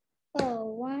 Oh,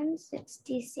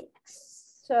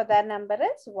 166. So that number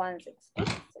is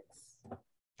 166.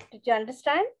 Did you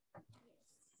understand?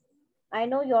 I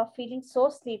know you are feeling so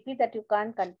sleepy that you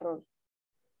can't control.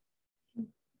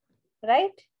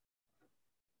 Right?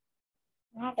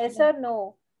 Yes or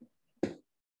no?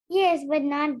 Yes, but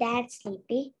not that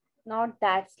sleepy. Not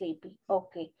that sleepy.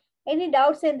 Okay. Any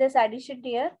doubts in this addition,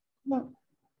 dear? No.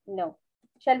 No.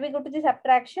 Shall we go to the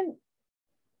subtraction?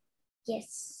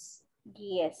 Yes.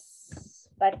 Yes.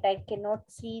 But I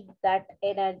cannot see that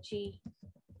energy.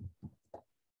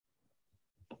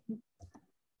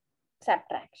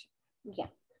 Subtraction. Yeah.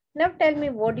 Now tell me,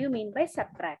 what do you mean by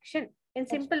subtraction? In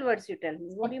simple words, you tell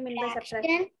me. What do you mean by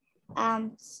subtraction?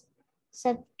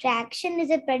 Subtraction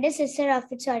is a predecessor of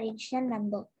its original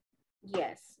number.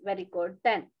 Yes, very good.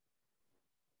 Then,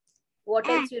 what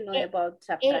else you know about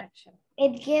subtraction?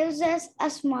 It gives us a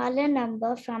smaller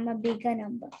number from a bigger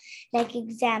number. Like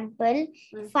example,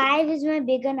 5 is my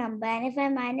bigger number, and if I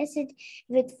minus it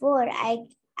with 4, I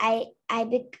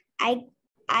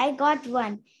got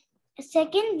 1. A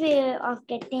second way of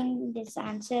getting this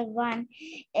answer 1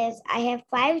 is I have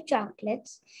 5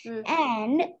 chocolates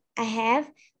and I have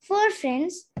 4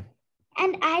 friends,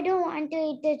 and I don't want to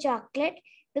eat the chocolate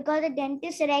because the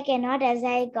dentist said I cannot, as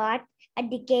I got a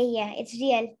decay here. It's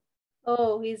real.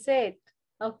 Oh, is it?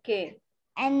 Okay.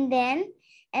 And then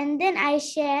I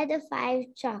share the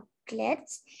 5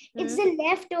 chocolates. It's the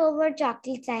leftover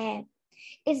chocolates I have.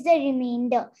 It's the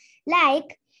remainder.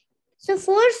 Like, so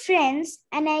 4 friends,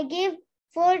 and I give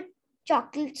 4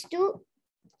 chocolates to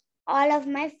all of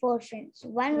my 4 friends.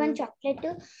 One chocolate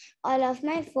to all of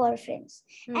my 4 friends.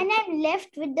 And I'm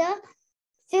left with the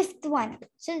 5th one.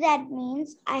 So that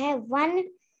means I have 1.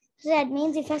 So that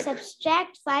means if I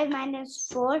subtract 5 minus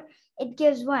 4, it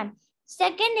gives 1.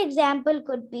 Second example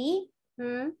could be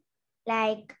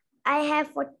like I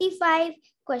have 45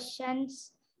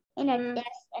 questions in a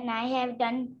test and I have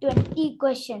done 20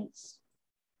 questions.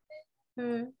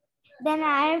 Then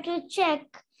I have to check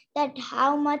that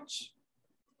how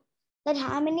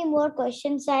many more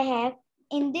questions I have.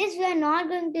 In this, we are not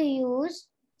going to use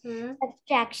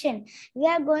subtraction. We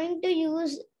are going to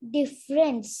use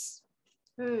difference.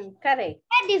 Correct.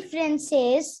 The difference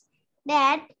is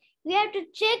that we have to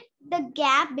check the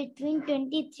gap between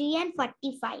 23 and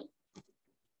 45.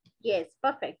 Yes,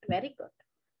 perfect. Very good.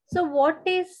 So what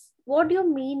do you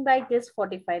mean by this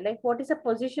 45? Like, what is the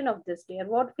position of this dear?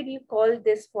 What will you call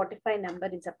this 45 number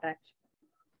in subtraction?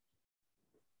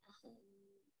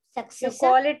 Successor. You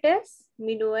call it as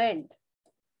minuend.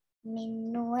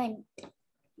 Minuend.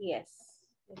 Yes.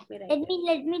 Let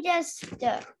me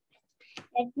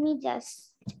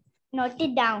just note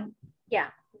it down. Yeah.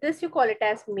 This you call it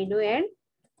as minuend,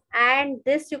 and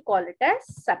this you call it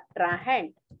as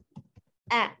subtrahend.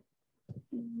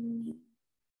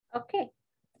 Okay.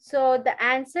 So the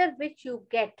answer which you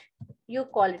get, you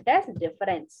call it as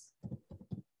difference.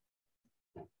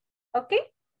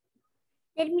 Okay.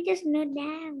 Let me just note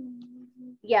down.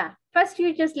 Yeah. First,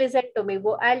 you just listen to me.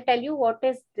 I'll tell you what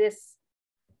is this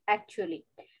actually.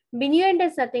 Minuend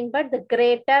is nothing but the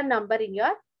greater number in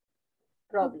your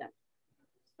problem.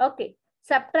 Okay.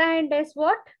 Subtrahend is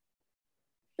what?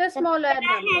 The smaller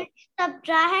number.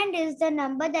 Subtrahend is the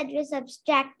number that we're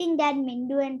subtracting that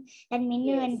minuend.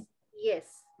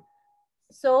 Yes.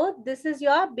 So this is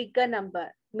your bigger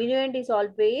number. Minuend is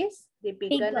always the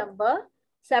bigger number.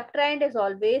 Subtrahend is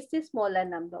always the smaller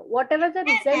number. Whatever the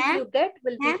result you get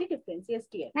will be the difference. Yes,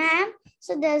 dear. Ma'am,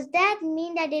 so does that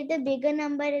mean that if the bigger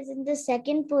number is in the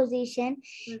second position,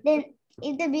 then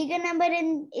if the bigger number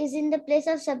is in the place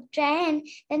of subtrahend,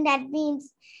 then that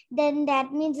means the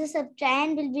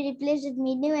subtrahend will be replaced with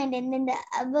minuend, and then the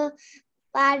other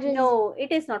part is... No,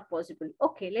 it is not possible.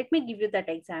 Okay, let me give you that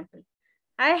example.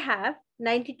 I have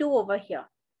 92 over here.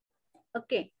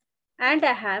 Okay, and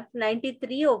I have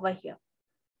 93 over here.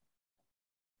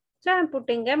 So I'm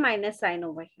putting a minus sign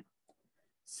over here.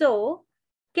 So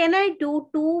can I do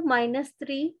 2 minus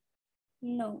 3?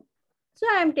 No. So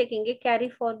I'm taking a carry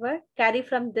forward, carry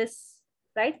from this,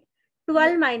 right?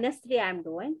 12 minus 3 I'm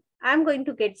doing. I'm going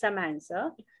to get some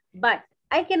answer, but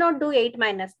I cannot do 8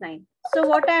 minus 9. So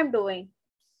what I'm doing?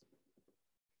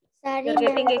 Sorry, You're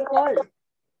getting a call.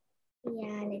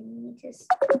 Yeah, let me just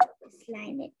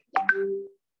line it. Yeah.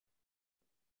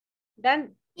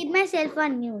 Done. Keep myself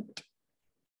on mute.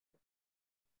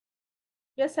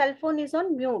 Your cell phone is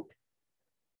on mute.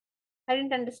 I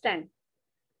didn't understand.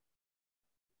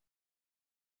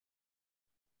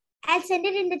 I'll send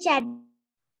it in the chat.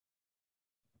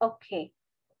 Okay.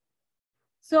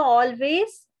 So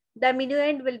always the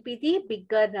minuend will be the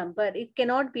bigger number. It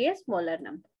cannot be a smaller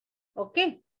number.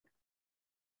 Okay.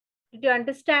 Did you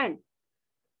understand?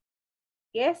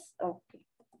 Yes? Okay.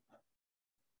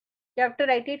 You have to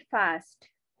write it fast.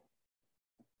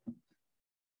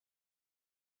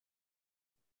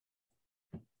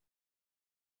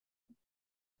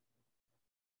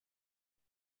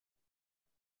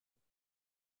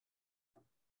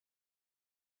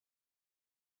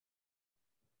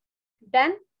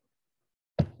 Done?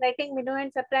 Writing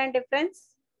minuend, subtrahend, difference?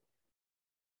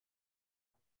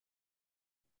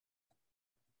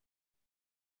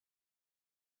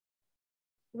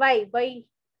 Why? Why?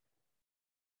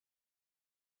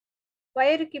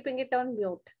 Why are you keeping it on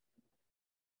mute?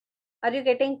 Are you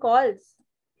getting calls?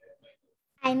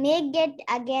 I may get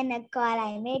again a call.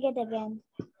 I may get again.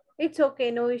 It's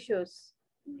okay, no issues.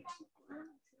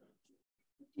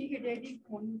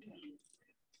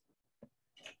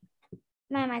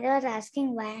 My mother was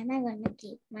asking, why am I going to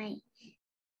keep my...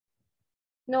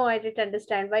 No, I didn't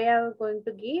understand. Why are you going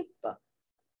to give?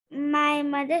 My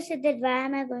mother said that why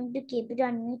am I going to keep it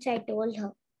on mute? I told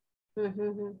her.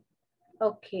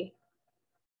 Okay.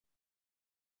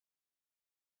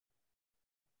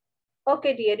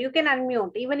 Okay, dear, you can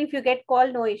unmute. Even if you get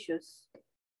call, no issues.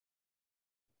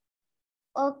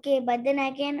 Okay, but then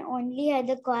I can only hear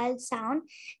the call sound.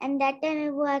 And that time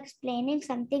you were explaining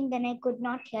something, then I could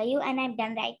not hear you, and I'm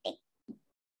done writing.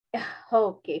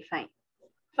 Okay, fine.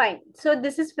 Fine. So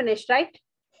this is finished, right?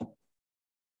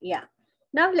 Yeah.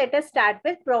 Now let us start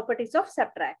with properties of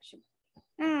subtraction.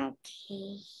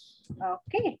 Okay.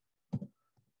 Okay.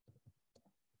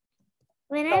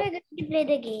 When are we going to play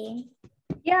the game?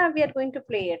 Yeah, we are going to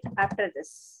play it after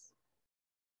this.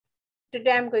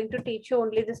 Today I'm going to teach you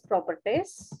only these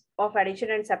properties of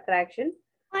addition and subtraction.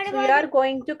 So you are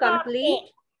going to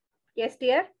complete. Yes,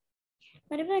 dear.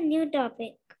 What about new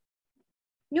topic?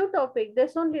 New topic.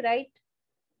 This only, right?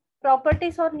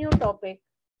 Properties or new topic?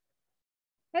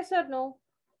 Yes or no?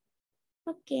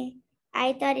 Okay.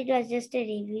 I thought it was just a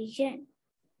revision.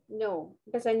 No,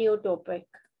 it is a new topic.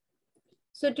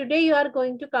 So today you are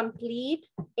going to complete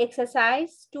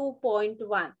exercise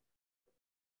 2.1.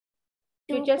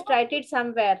 You just write it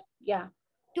somewhere. Yeah.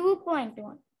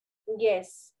 2.1.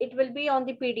 Yes, it will be on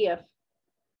the PDF.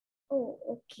 Oh,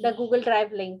 okay. The Google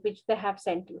Drive link which they have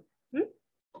sent you.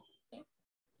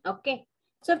 Okay.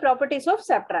 So properties of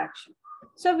subtraction.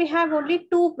 So we have only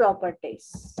two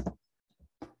properties.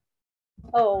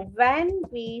 Oh, when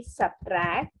we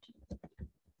subtract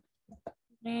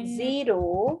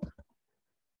 0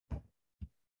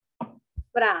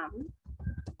 from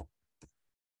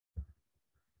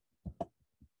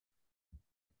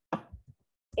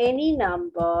any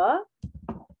number,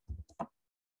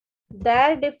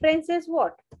 their difference is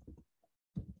what?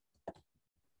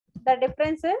 The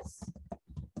difference is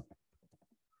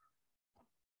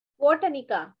what,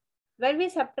 Anika? When we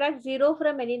subtract 0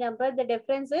 from any number, the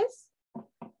difference is?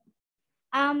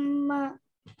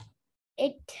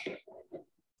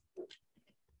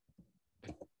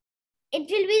 It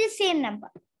will be the same number.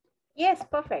 Yes,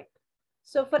 perfect.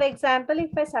 So for example,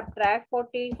 if I subtract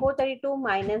 432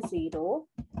 minus 0,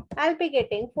 I'll be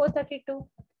getting 432.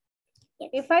 Yes.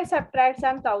 If I subtract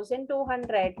some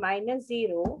 1200 minus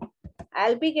 0,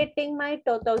 I'll be getting my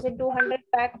 2200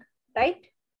 back, right?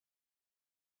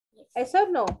 Yes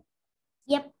or no?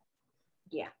 Yep.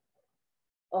 Yeah.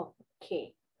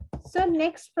 Okay. So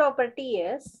next property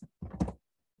is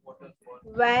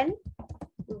when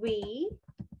we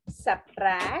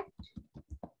subtract,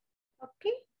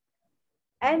 okay,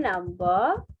 a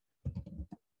number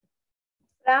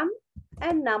from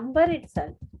a number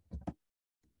itself,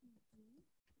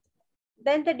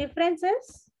 then the difference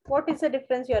is, what is the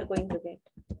difference you are going to get?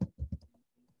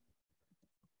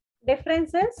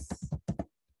 Difference is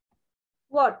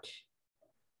what?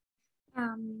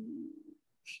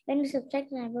 When you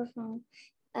subtract a number from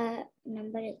a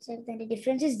number itself, then the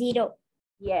difference is 0.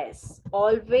 Yes,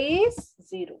 always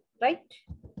 0, right?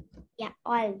 Yeah,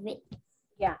 always.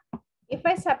 Yeah. If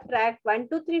I subtract 1,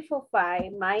 2, 3, 4,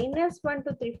 5 minus 1,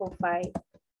 2, 3, 4, 5,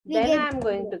 then I am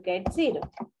going to get 0.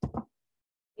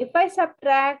 If I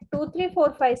subtract 2, 3,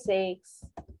 4, 5, 6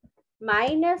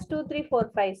 minus 2, 3,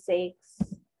 4, 5, 6,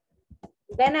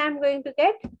 then I am going to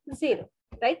get 0,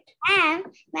 right?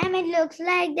 Ma'am, it looks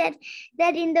like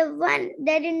that in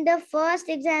the first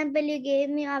example you gave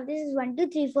me of this is 1, 2,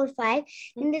 3, 4, 5.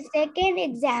 In the second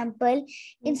example,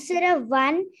 instead of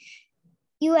 1,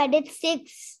 you added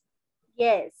 6.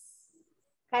 Yes,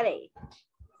 correct.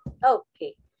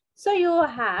 Okay. So you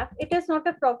have, it is not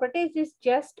a property, it is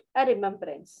just a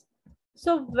remembrance.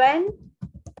 So when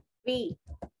you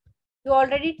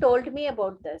already told me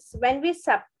about this, when we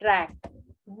subtract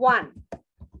 1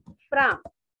 from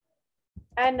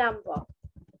a number,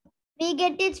 we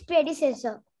get its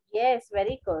predecessor. Yes,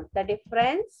 very good. The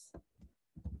difference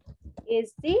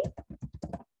is the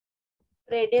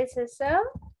predecessor.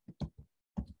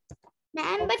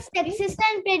 Ma'am, but successor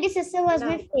and predecessor was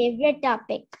my favorite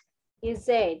topic. Is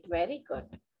it? Very good.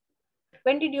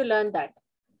 When did you learn that?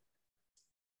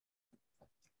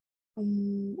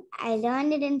 I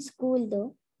learned it in school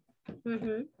though.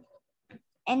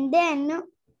 And then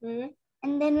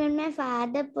when my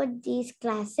father put these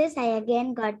classes, I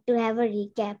again got to have a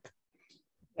recap.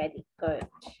 Very good.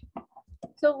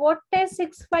 So what is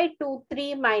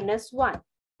 6523 minus 1?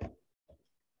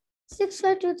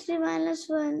 6523 minus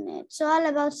 1. It's all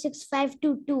about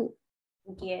 6522.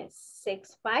 Yes,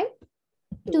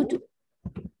 6522.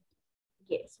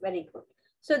 Yes, very good.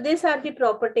 So these are the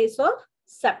properties of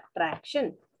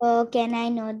subtraction. Can I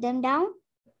note them down?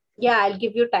 Yeah, I'll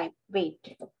give you time.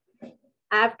 Wait.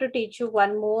 I have to teach you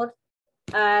one more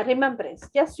remembrance.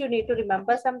 Just you need to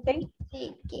remember something.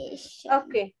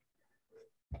 Okay.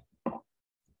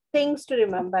 Things to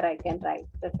remember, I can write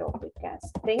the topic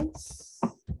as things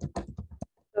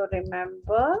to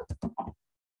remember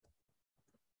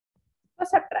for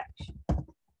subtraction.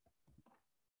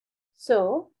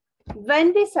 So,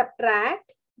 when we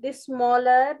subtract the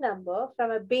smaller number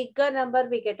from a bigger number,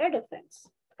 we get a difference.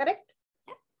 Correct?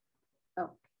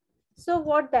 Okay. So,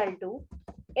 what they'll do,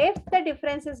 if the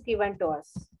difference is given to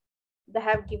us, they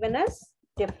have given us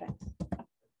difference.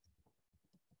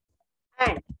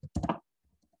 And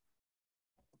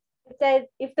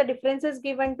if the difference is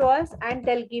given to us and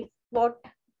they'll give what?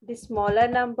 The smaller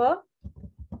number,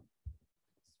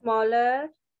 spelling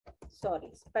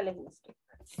mistake.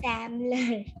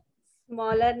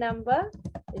 Smaller number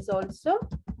is also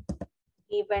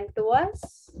given to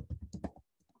us.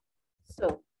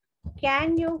 So,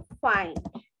 can you find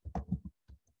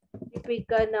the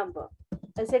bigger number?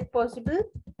 Is it possible?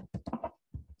 Can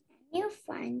you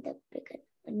find the bigger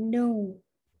number? No.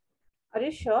 Are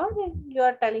you sure you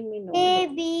are telling me no?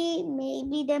 Maybe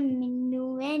the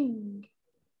minuend.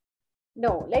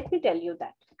 No, let me tell you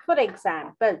that. For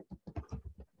example,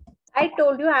 I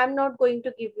told you I'm not going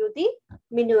to give you the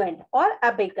minuend or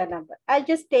a bigger number. I'll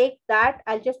just take that.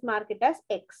 I'll just mark it as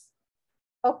X.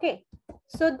 Okay.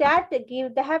 So that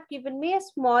they have given me a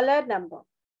smaller number.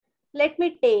 Let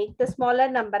me take the smaller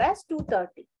number as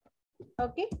 230.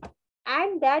 Okay.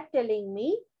 And that telling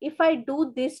me if I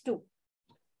do this too,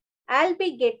 I'll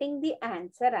be getting the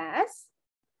answer as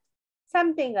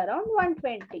something around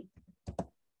 120.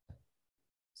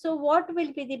 So what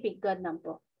will be the bigger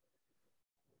number?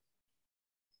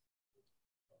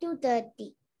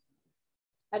 230.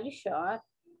 Are you sure?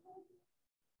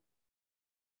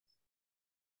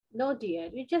 No, dear.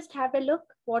 You just have a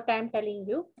look what I'm telling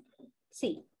you.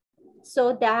 See.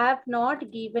 So they have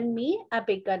not given me a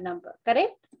bigger number,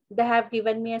 correct? They have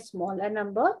given me a smaller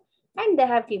number and they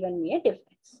have given me a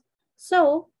difference.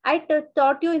 So I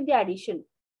taught you in the addition,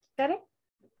 correct?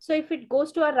 So if it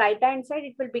goes to a right hand side,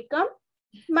 it will become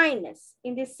minus.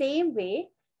 In the same way,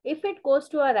 if it goes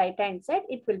to a right hand side,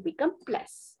 it will become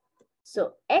plus.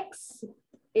 So X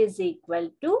is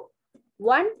equal to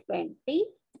 120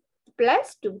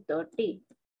 plus 230.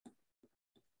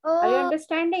 Are you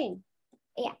understanding?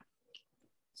 Yeah.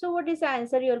 So what is the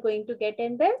answer you're going to get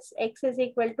in this? X is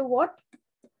equal to what?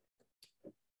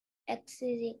 X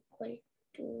is equal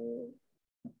to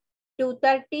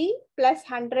 230 plus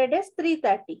 100 is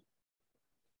 330.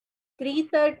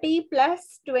 330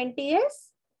 plus 20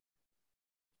 is?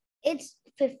 It's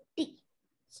 50.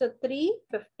 So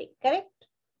 350, correct?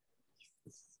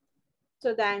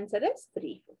 So the answer is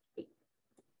 350.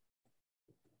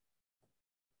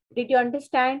 Did you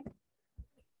understand?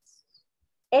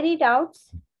 Any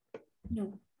doubts?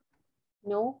 No.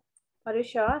 No? Are you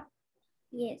sure?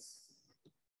 Yes.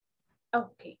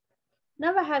 Okay.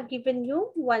 Now I have given you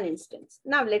one instance.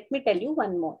 Now let me tell you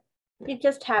one more. You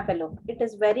just have a look. It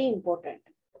is very important.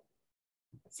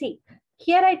 See,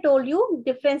 here I told you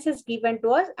difference is given to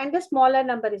us and the smaller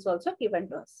number is also given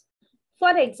to us.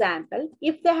 For example,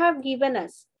 if they have given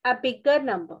us a bigger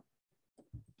number,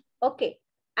 okay,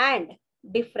 and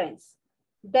difference,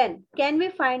 then can we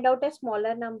find out a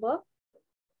smaller number?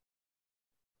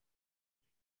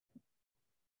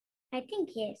 I think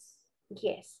yes.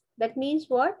 Yes. That means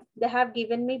what? They have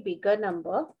given me bigger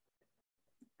number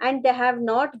and they have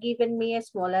not given me a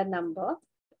smaller number.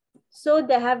 So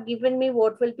they have given me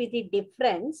what will be the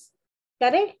difference,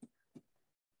 correct?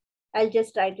 I'll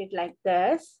just write it like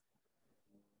this,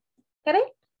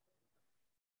 correct?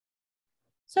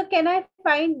 So can I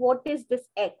find what is this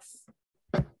X?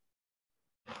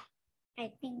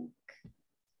 I think.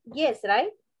 Yes,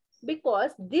 right?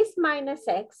 Because this minus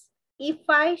X, if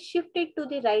I shift it to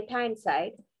the right hand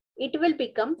side, it will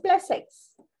become plus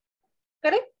X,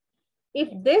 correct? If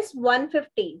this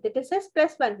 150, that is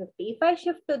plus 150, if I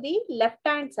shift to the left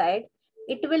hand side,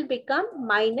 it will become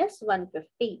minus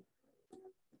 150.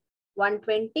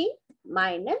 120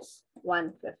 minus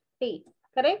 150,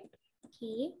 correct?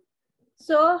 Okay.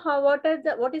 So what is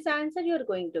the answer you're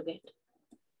going to get?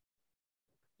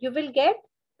 You will get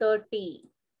 30.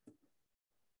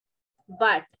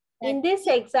 But in this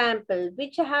example,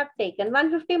 which I have taken,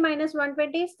 150 minus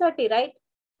 120 is 30, right?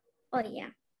 Oh,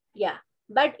 yeah. Yeah.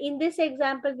 But in this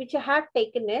example, which I have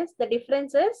taken is, the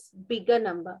difference is bigger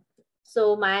number.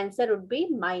 So my answer would be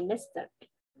minus 30.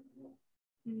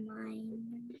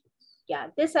 Minus. Yeah,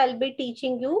 this I'll be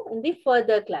teaching you in the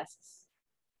further classes.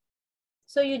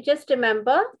 So you just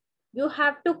remember, you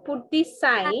have to put the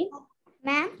sign.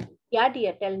 Ma'am? Yeah,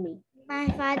 dear, tell me. My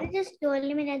father just told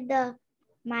me that the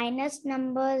minus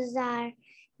numbers are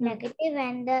negative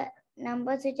and the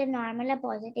numbers which are normal are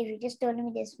positive. He just told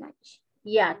me this much.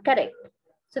 Yeah, correct.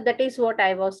 So that is what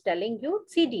I was telling you.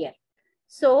 See, dear.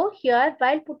 So here,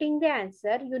 while putting the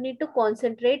answer, you need to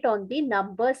concentrate on the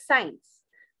number signs.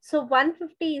 So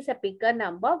 150 is a bigger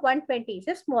number, 120 is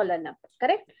a smaller number,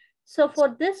 correct? So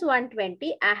for this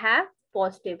 120, I have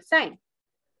positive sign,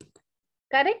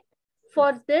 correct?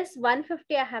 For this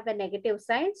 150, I have a negative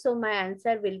sign. So my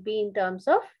answer will be in terms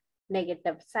of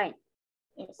negative sign.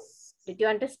 Yes. Did you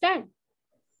understand?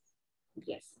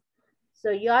 Yes.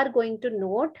 So you are going to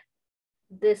note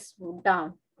this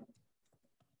down.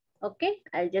 Okay,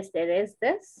 I'll just erase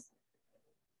this.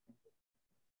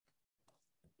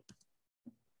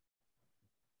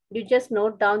 You just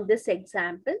note down this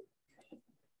example.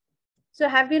 So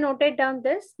have you noted down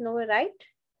this? No, right?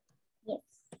 Yes.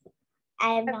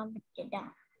 I have noted it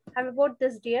down. How about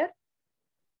this, dear?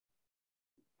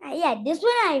 Yeah, this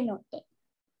one I have noted.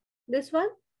 This one?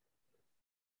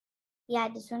 Yeah,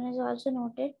 this one is also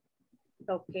noted.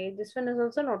 Okay, this one is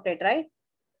also noted, right?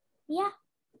 Yeah.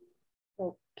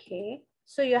 Okay.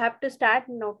 So you have to start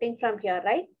noting from here,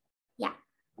 right? Yeah.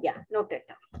 Yeah, note it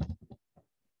down.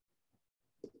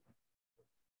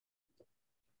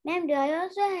 Ma'am, do I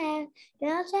also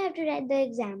have to write the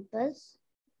examples?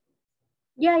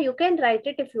 Yeah, you can write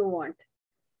it if you want.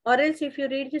 Or else if you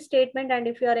read the statement and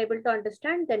if you are able to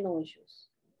understand, then no issues.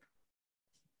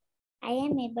 I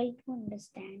am able to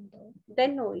understand though.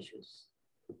 Then no issues.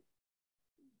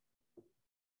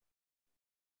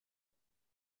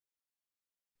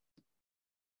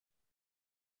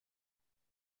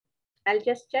 I'll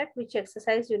just check which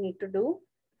exercise you need to do.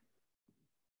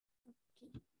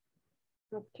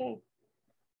 Okay.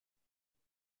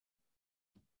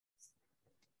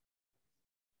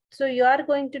 So you are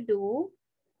going to do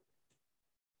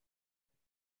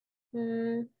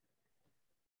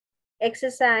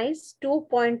exercise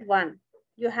 2.1.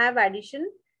 You have addition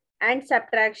and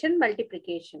subtraction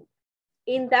multiplication.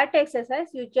 In that exercise,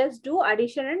 you just do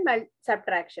addition and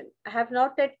subtraction. I have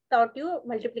not yet taught you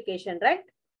multiplication, right?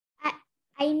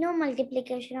 I know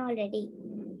multiplication already.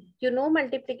 You know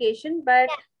multiplication, but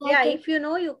yeah, if you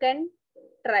know, you can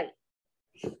try.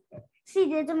 See,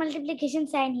 there's a multiplication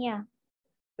sign here.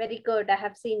 Very good. I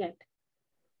have seen it.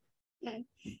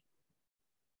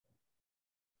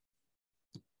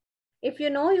 If you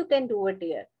know, you can do it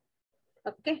here.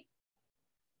 Okay.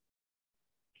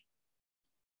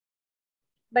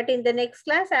 But in the next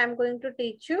class, I am going to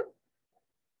teach you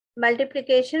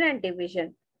multiplication and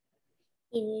division.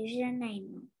 Division I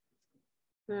know.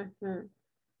 Mm-hmm.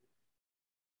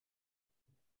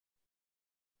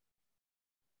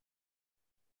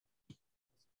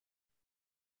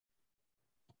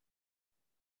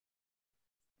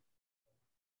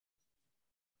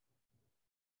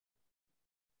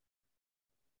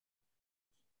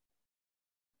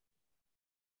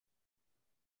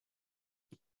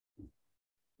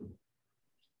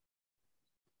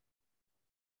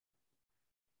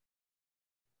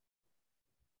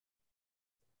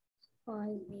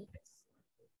 Always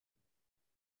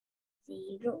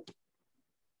 0.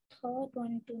 Third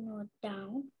one to note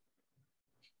down.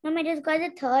 No, I just got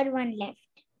the third one left.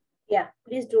 Yeah,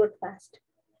 please do it fast.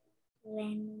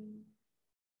 When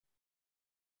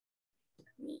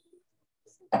we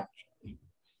subtract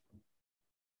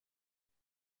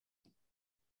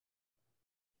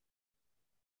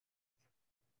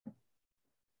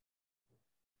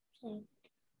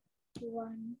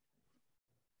 1,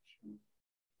 2,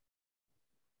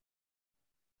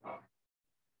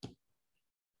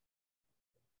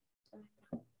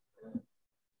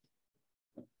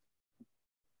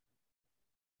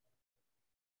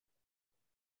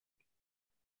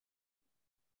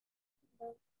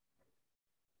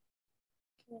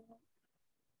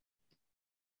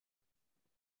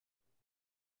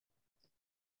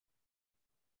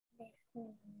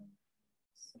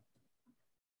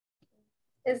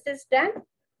 Is this done?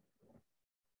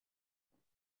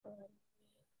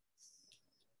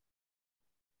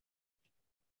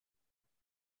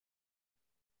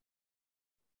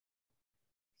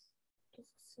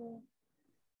 so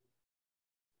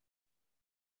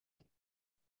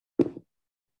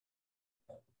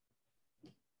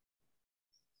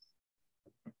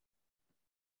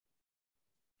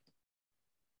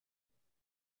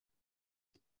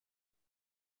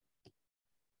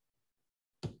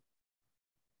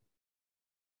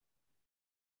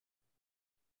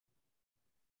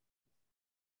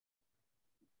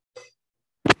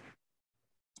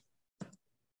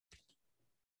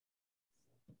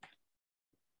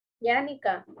Yeah,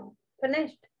 Nika.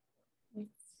 Finished? yes.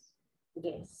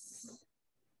 Yes.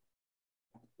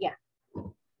 Yeah.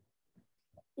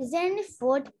 Is there any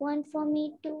fourth point for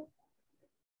me too?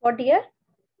 What dear?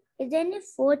 Is there any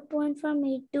fourth point for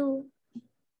me too?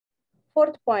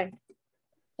 Fourth point.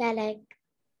 Yeah, like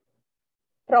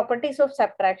Properties of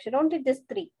subtraction. Only this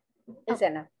 3 is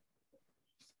enough.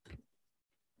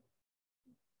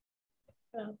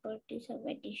 properties of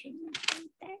addition.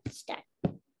 That's that.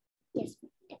 Yes.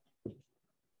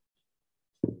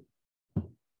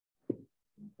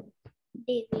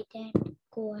 Dividend,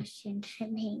 quotient,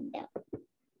 remainder.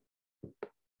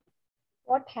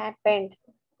 What happened?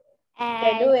 Did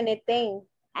I do anything?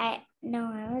 I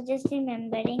was just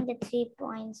remembering the 3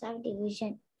 points of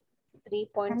division. 3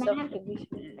 points of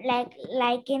division.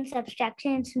 Like in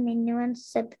subtraction, it's minimum,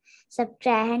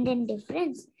 subtrahend, and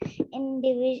difference. In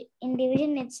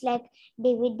division, it's like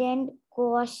dividend,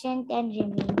 quotient, and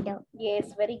remainder.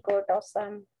 Yes, very good.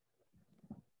 Awesome.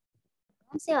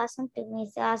 Don't say awesome to me.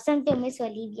 It's awesome to Miss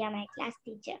Olivia, my class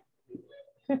teacher.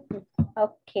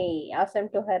 Okay, awesome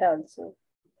to her also.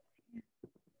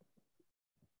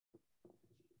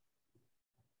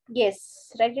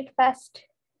 Yes, write it fast.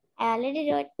 I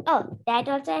already wrote. Oh, that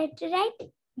also I have to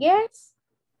write? Yes,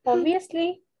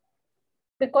 obviously.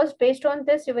 Because based on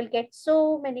this, you will get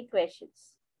so many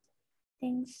questions.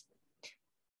 Thanks.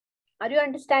 Are you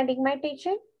understanding my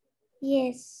teaching?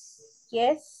 Yes.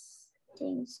 Yes.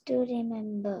 Things to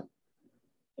remember.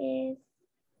 If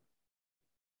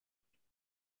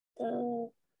the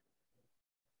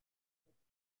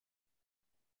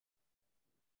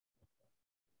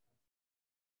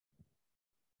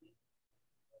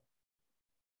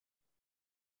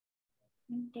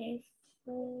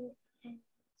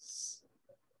difference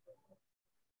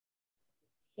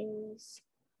is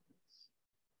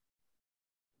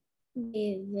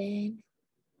given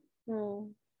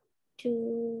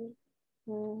to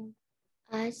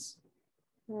us,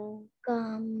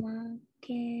 comma,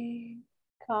 can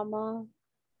Comma.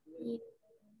 we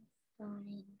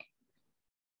find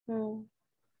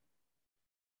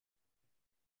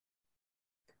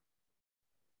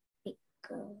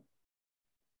bigger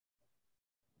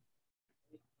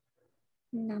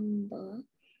number,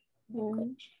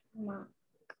 mark.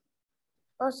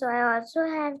 Also, I also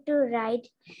have to write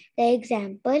the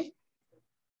example.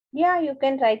 Yeah, you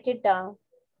can write it down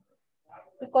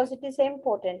because it is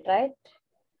important, right?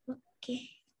 Okay.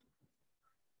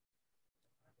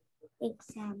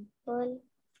 Example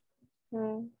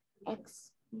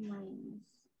x minus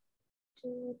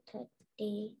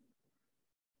 230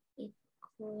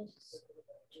 equals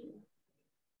to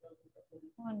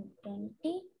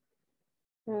 120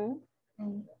 Hmm.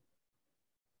 and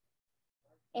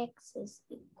x is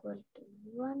equal to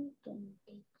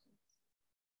 120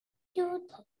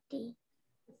 230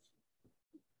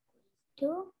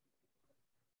 2.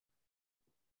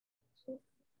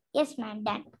 Yes, ma'am,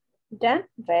 done. Done?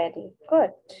 Very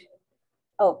good.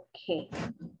 Okay.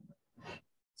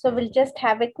 So we'll just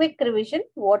have a quick revision.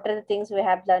 What are the things we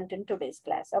have learned in today's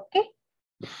class? Okay.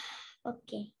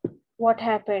 Okay. What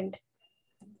happened?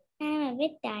 I'm a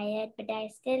bit tired, but I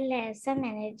still have some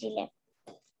energy left.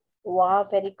 Wow,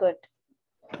 very good.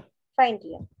 Fine,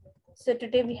 dear. So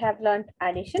today we have learned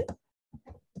addition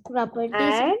Properties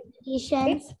and of addition.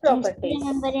 its Things to properties.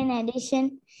 remember in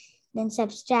addition. Then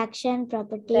subtraction.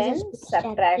 Properties Then of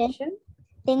subtraction. subtraction.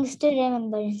 Things to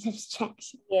remember in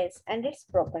subtraction. Yes, and its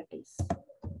properties.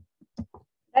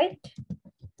 Right?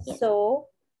 Yes. So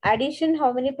addition,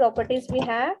 how many properties we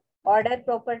have? Order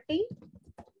property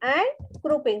and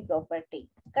grouping property.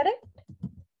 Correct?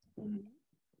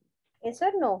 Yes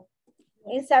or no?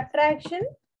 In subtraction,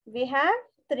 we have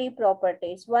three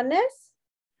properties. One is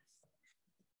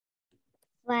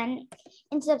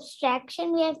In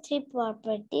subtraction, we have three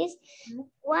properties.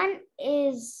 One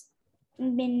is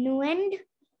minuend.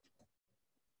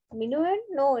 minuend.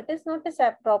 No, it is not a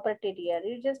sub property here.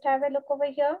 You just have a look over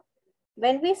here.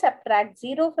 When we subtract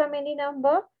 0 from any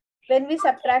number, when we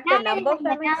subtract a number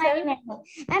from itself.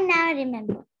 Now I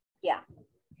remember. Yeah.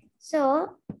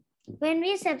 So, when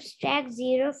we subtract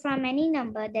 0 from any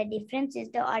number, the difference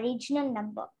is the original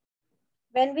number.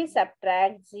 When we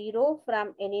subtract 0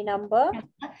 from any number,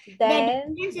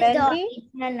 then the difference when is the we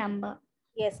original number.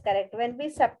 Yes, correct. When we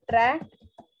subtract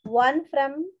 1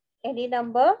 from any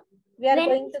number, we are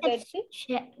going to get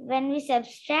the... When we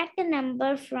subtract a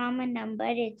number from a number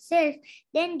itself,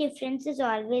 then difference is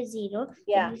always 0.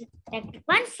 Yeah. When we subtract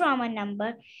 1 from a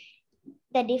number,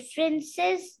 the difference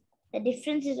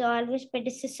is always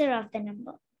predecessor of the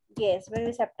number. Yes, when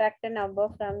we subtract a number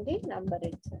from the number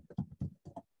itself.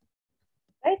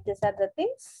 Right, these are the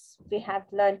things we have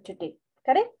learned today.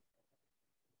 Correct?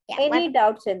 Yeah, Any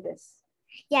doubts in this?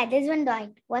 Yeah, there's one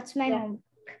doubt. What's my homework?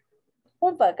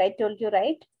 Homework, I told you,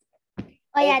 right?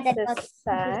 Oh, yeah,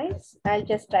 exercise. I'll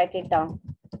just write it down.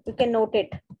 You can note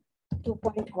it.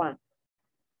 2.1.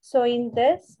 So in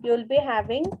this, you'll be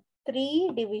having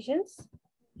 3 divisions.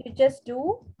 You just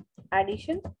do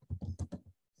addition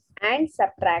and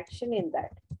subtraction in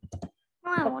that.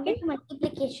 No, I wanted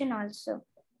multiplication also.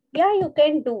 Yeah, you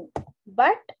can do.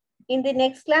 But in the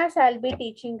next class, I'll be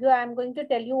teaching you. I'm going to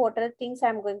tell you what are the things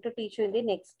I'm going to teach you in the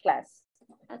next class.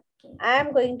 Okay.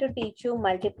 I'm going to teach you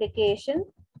multiplication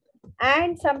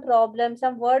and some problems,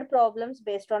 some word problems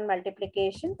based on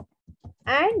multiplication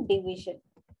and division.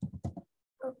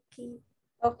 Okay.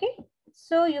 Okay.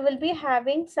 So you will be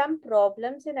having some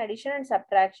problems in addition and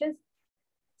subtraction,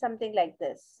 something like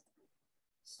this.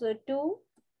 So 2,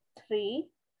 3,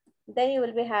 then you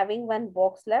will be having one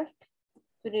box left.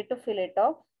 You need to fill it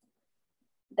off.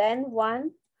 Then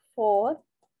 1, 4,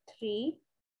 3.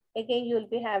 Again, you will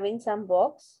be having some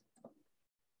box.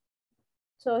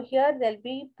 So here they'll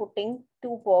be putting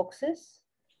 2 boxes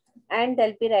and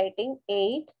they'll be writing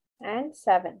 8 and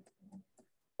 7.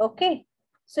 Okay.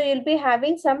 So you'll be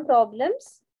having some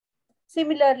problems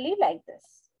similarly like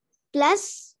this.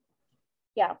 Plus?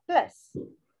 Yeah, plus.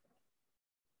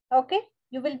 Okay.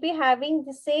 You will be having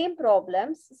the same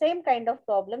problems, same kind of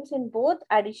problems in both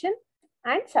addition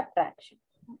and subtraction.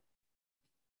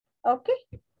 Okay.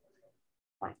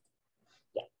 Fine.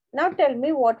 Yeah. Now tell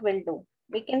me what we'll do.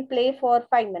 We can play for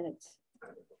 5 minutes.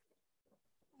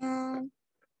 Can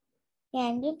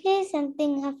we play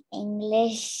something of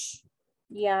English?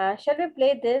 Yeah. Shall we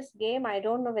play this game? I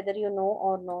don't know whether you know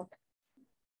or not.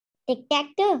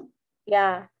 Tic-tac-toe?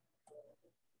 Yeah.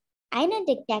 I know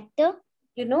tic-tac-toe.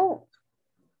 You know?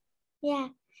 Yeah.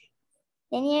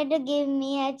 Then you have to give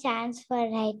me a chance for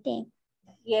writing.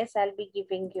 Yes, I'll be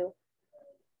giving you.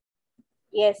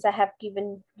 Yes, I have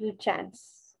given you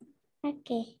chance.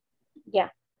 Okay. Yeah.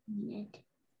 1 minute.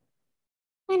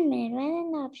 1 minute. When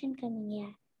is the option coming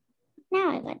here?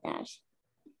 Now I got the option.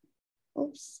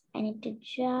 Oops. I need to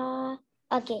draw.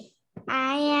 Okay.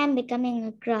 I am becoming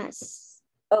a cross.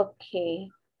 Okay.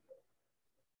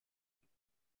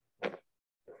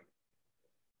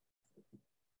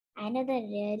 I know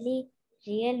the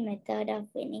real method of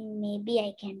winning. Maybe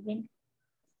I can win.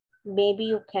 Maybe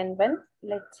you can win.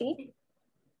 Let's see.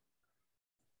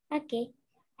 Okay.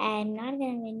 I'm not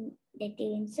going to let you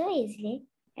win so easily.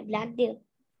 I blocked you.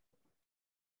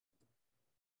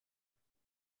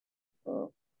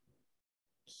 Oh.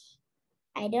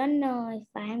 I don't know if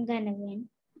I'm going to win.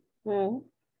 Or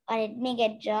let me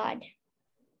get drawn.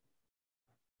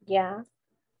 Yeah.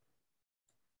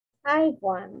 I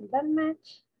won the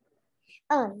match.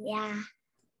 Oh, yeah.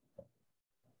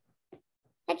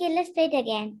 Okay, let's play it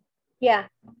again. Yeah.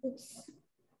 Oops.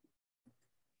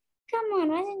 Come on,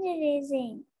 wasn't it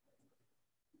erasing?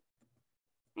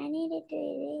 I needed to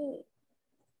erase.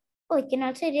 Oh, it can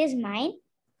also erase mine?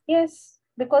 Yes,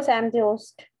 because I'm the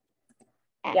host.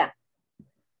 Yeah.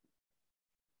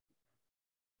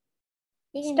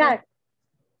 You can Start.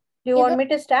 Do you You want go. me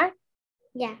to start?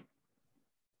 Yeah.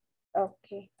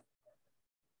 Okay.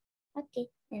 Okay.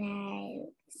 Then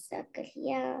I'll circle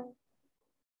here.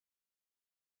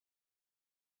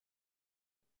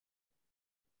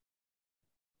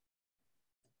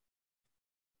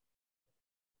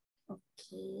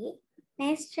 Okay.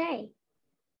 Nice try.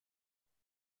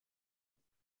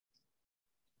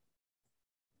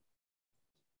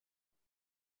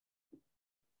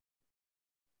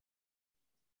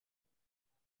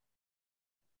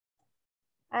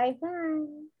 I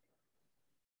won.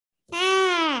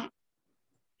 Ah.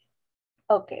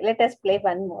 Okay, let us play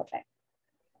one more time.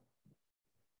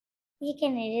 You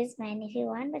can erase mine if you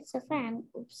want, but so far I'm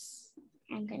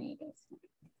gonna erase mine.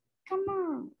 Come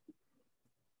on.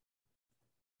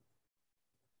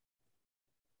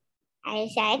 I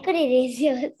wish I could erase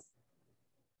yours.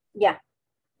 Yeah.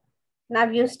 Now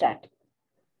you start.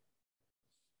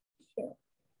 Sure.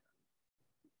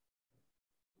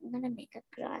 I'm gonna make a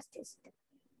cross this time.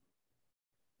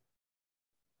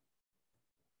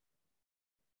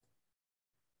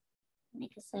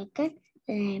 Make a circle.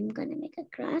 Then I'm gonna make a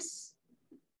cross.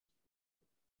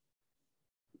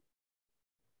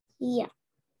 Here.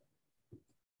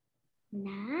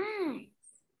 Nice.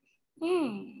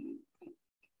 And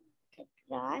make a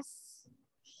cross.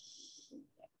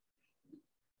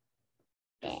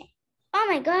 There. Oh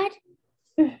my god.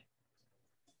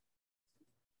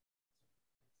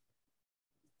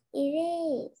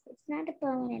 Erase. It's not a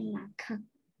permanent marker.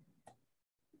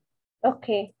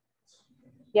 Okay.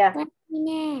 Yeah. 1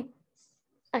 minute.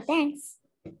 Oh, thanks.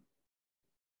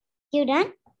 You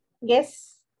done?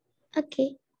 Yes.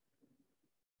 Okay.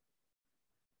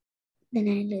 Then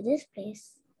I'll do this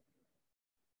place.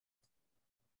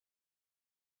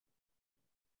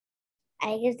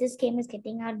 I guess this game is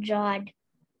getting out drawed.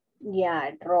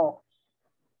 Yeah, draw.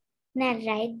 Now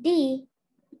write D.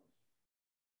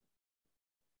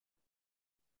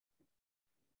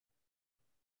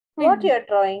 What you're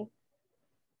drawing?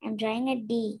 I'm drawing a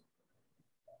D.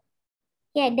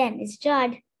 Yeah, done. It's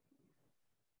drawed.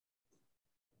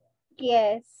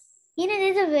 Yes. You know,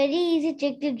 there's a very easy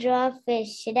trick to draw a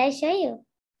fish. Should I show you?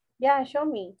 Yeah, show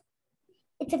me.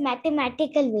 It's a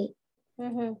mathematical way.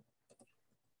 Mm-hmm.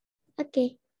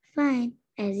 Okay, fine.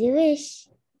 As you wish.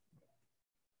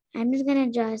 I'm just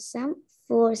gonna draw some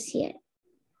force here.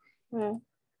 Mm.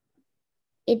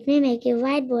 It may make your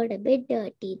whiteboard a bit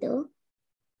dirty though.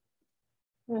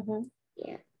 Mm-hmm.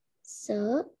 Yeah.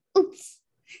 So, oops.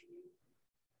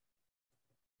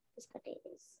 Just got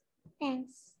this.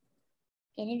 Thanks.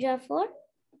 Can you draw 4?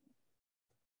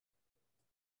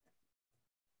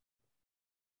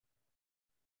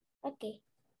 Okay.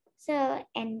 So,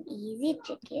 an easy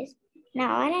trick is,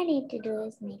 now all I need to do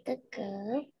is make a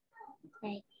curve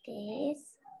like this.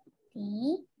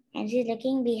 See? And she's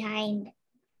looking behind.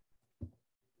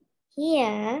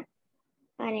 Here,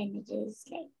 all I need to do is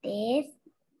like this.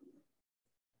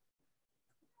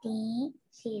 See?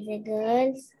 She's a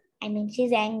girl. I mean,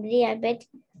 she's angry a bit.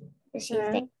 So she's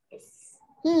like this.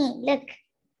 Look.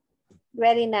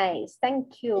 Very nice.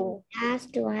 Thank you. The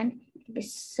last one will be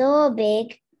so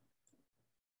big.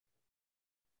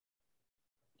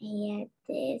 Here,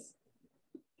 this.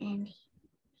 And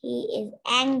he is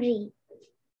angry.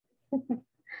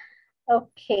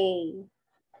 Okay.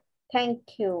 Thank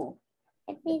you.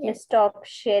 Let me Let me just stop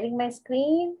sharing my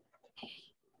screen.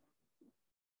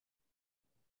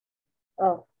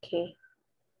 Okay.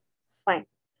 Fine.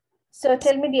 So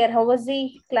tell me, dear, how was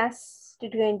the class?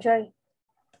 Did you enjoy?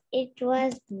 It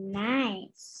was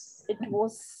nice. It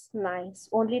was nice.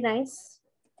 Only nice?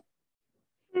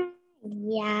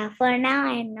 Yeah, for now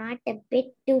I'm not a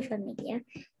bit too familiar.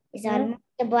 It's almost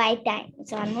a bye time.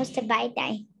 It's almost a bye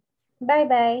time.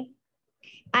 Bye-bye.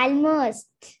 Almost.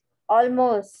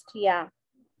 Almost. Yeah.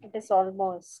 It is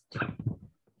almost.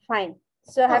 Fine.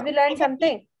 So have you learned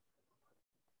something?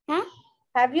 Huh?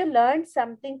 Have you learned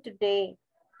something today?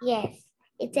 Yes.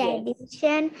 It's Yes.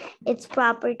 addition, its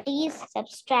properties,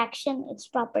 subtraction, its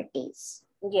properties.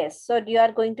 Yes. So you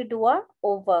are going to do a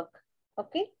homework.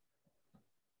 Okay.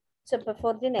 So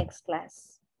before the next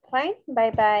class. Fine.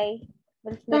 Bye-bye.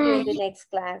 We'll meet you in the next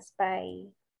class. Bye.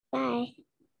 Bye.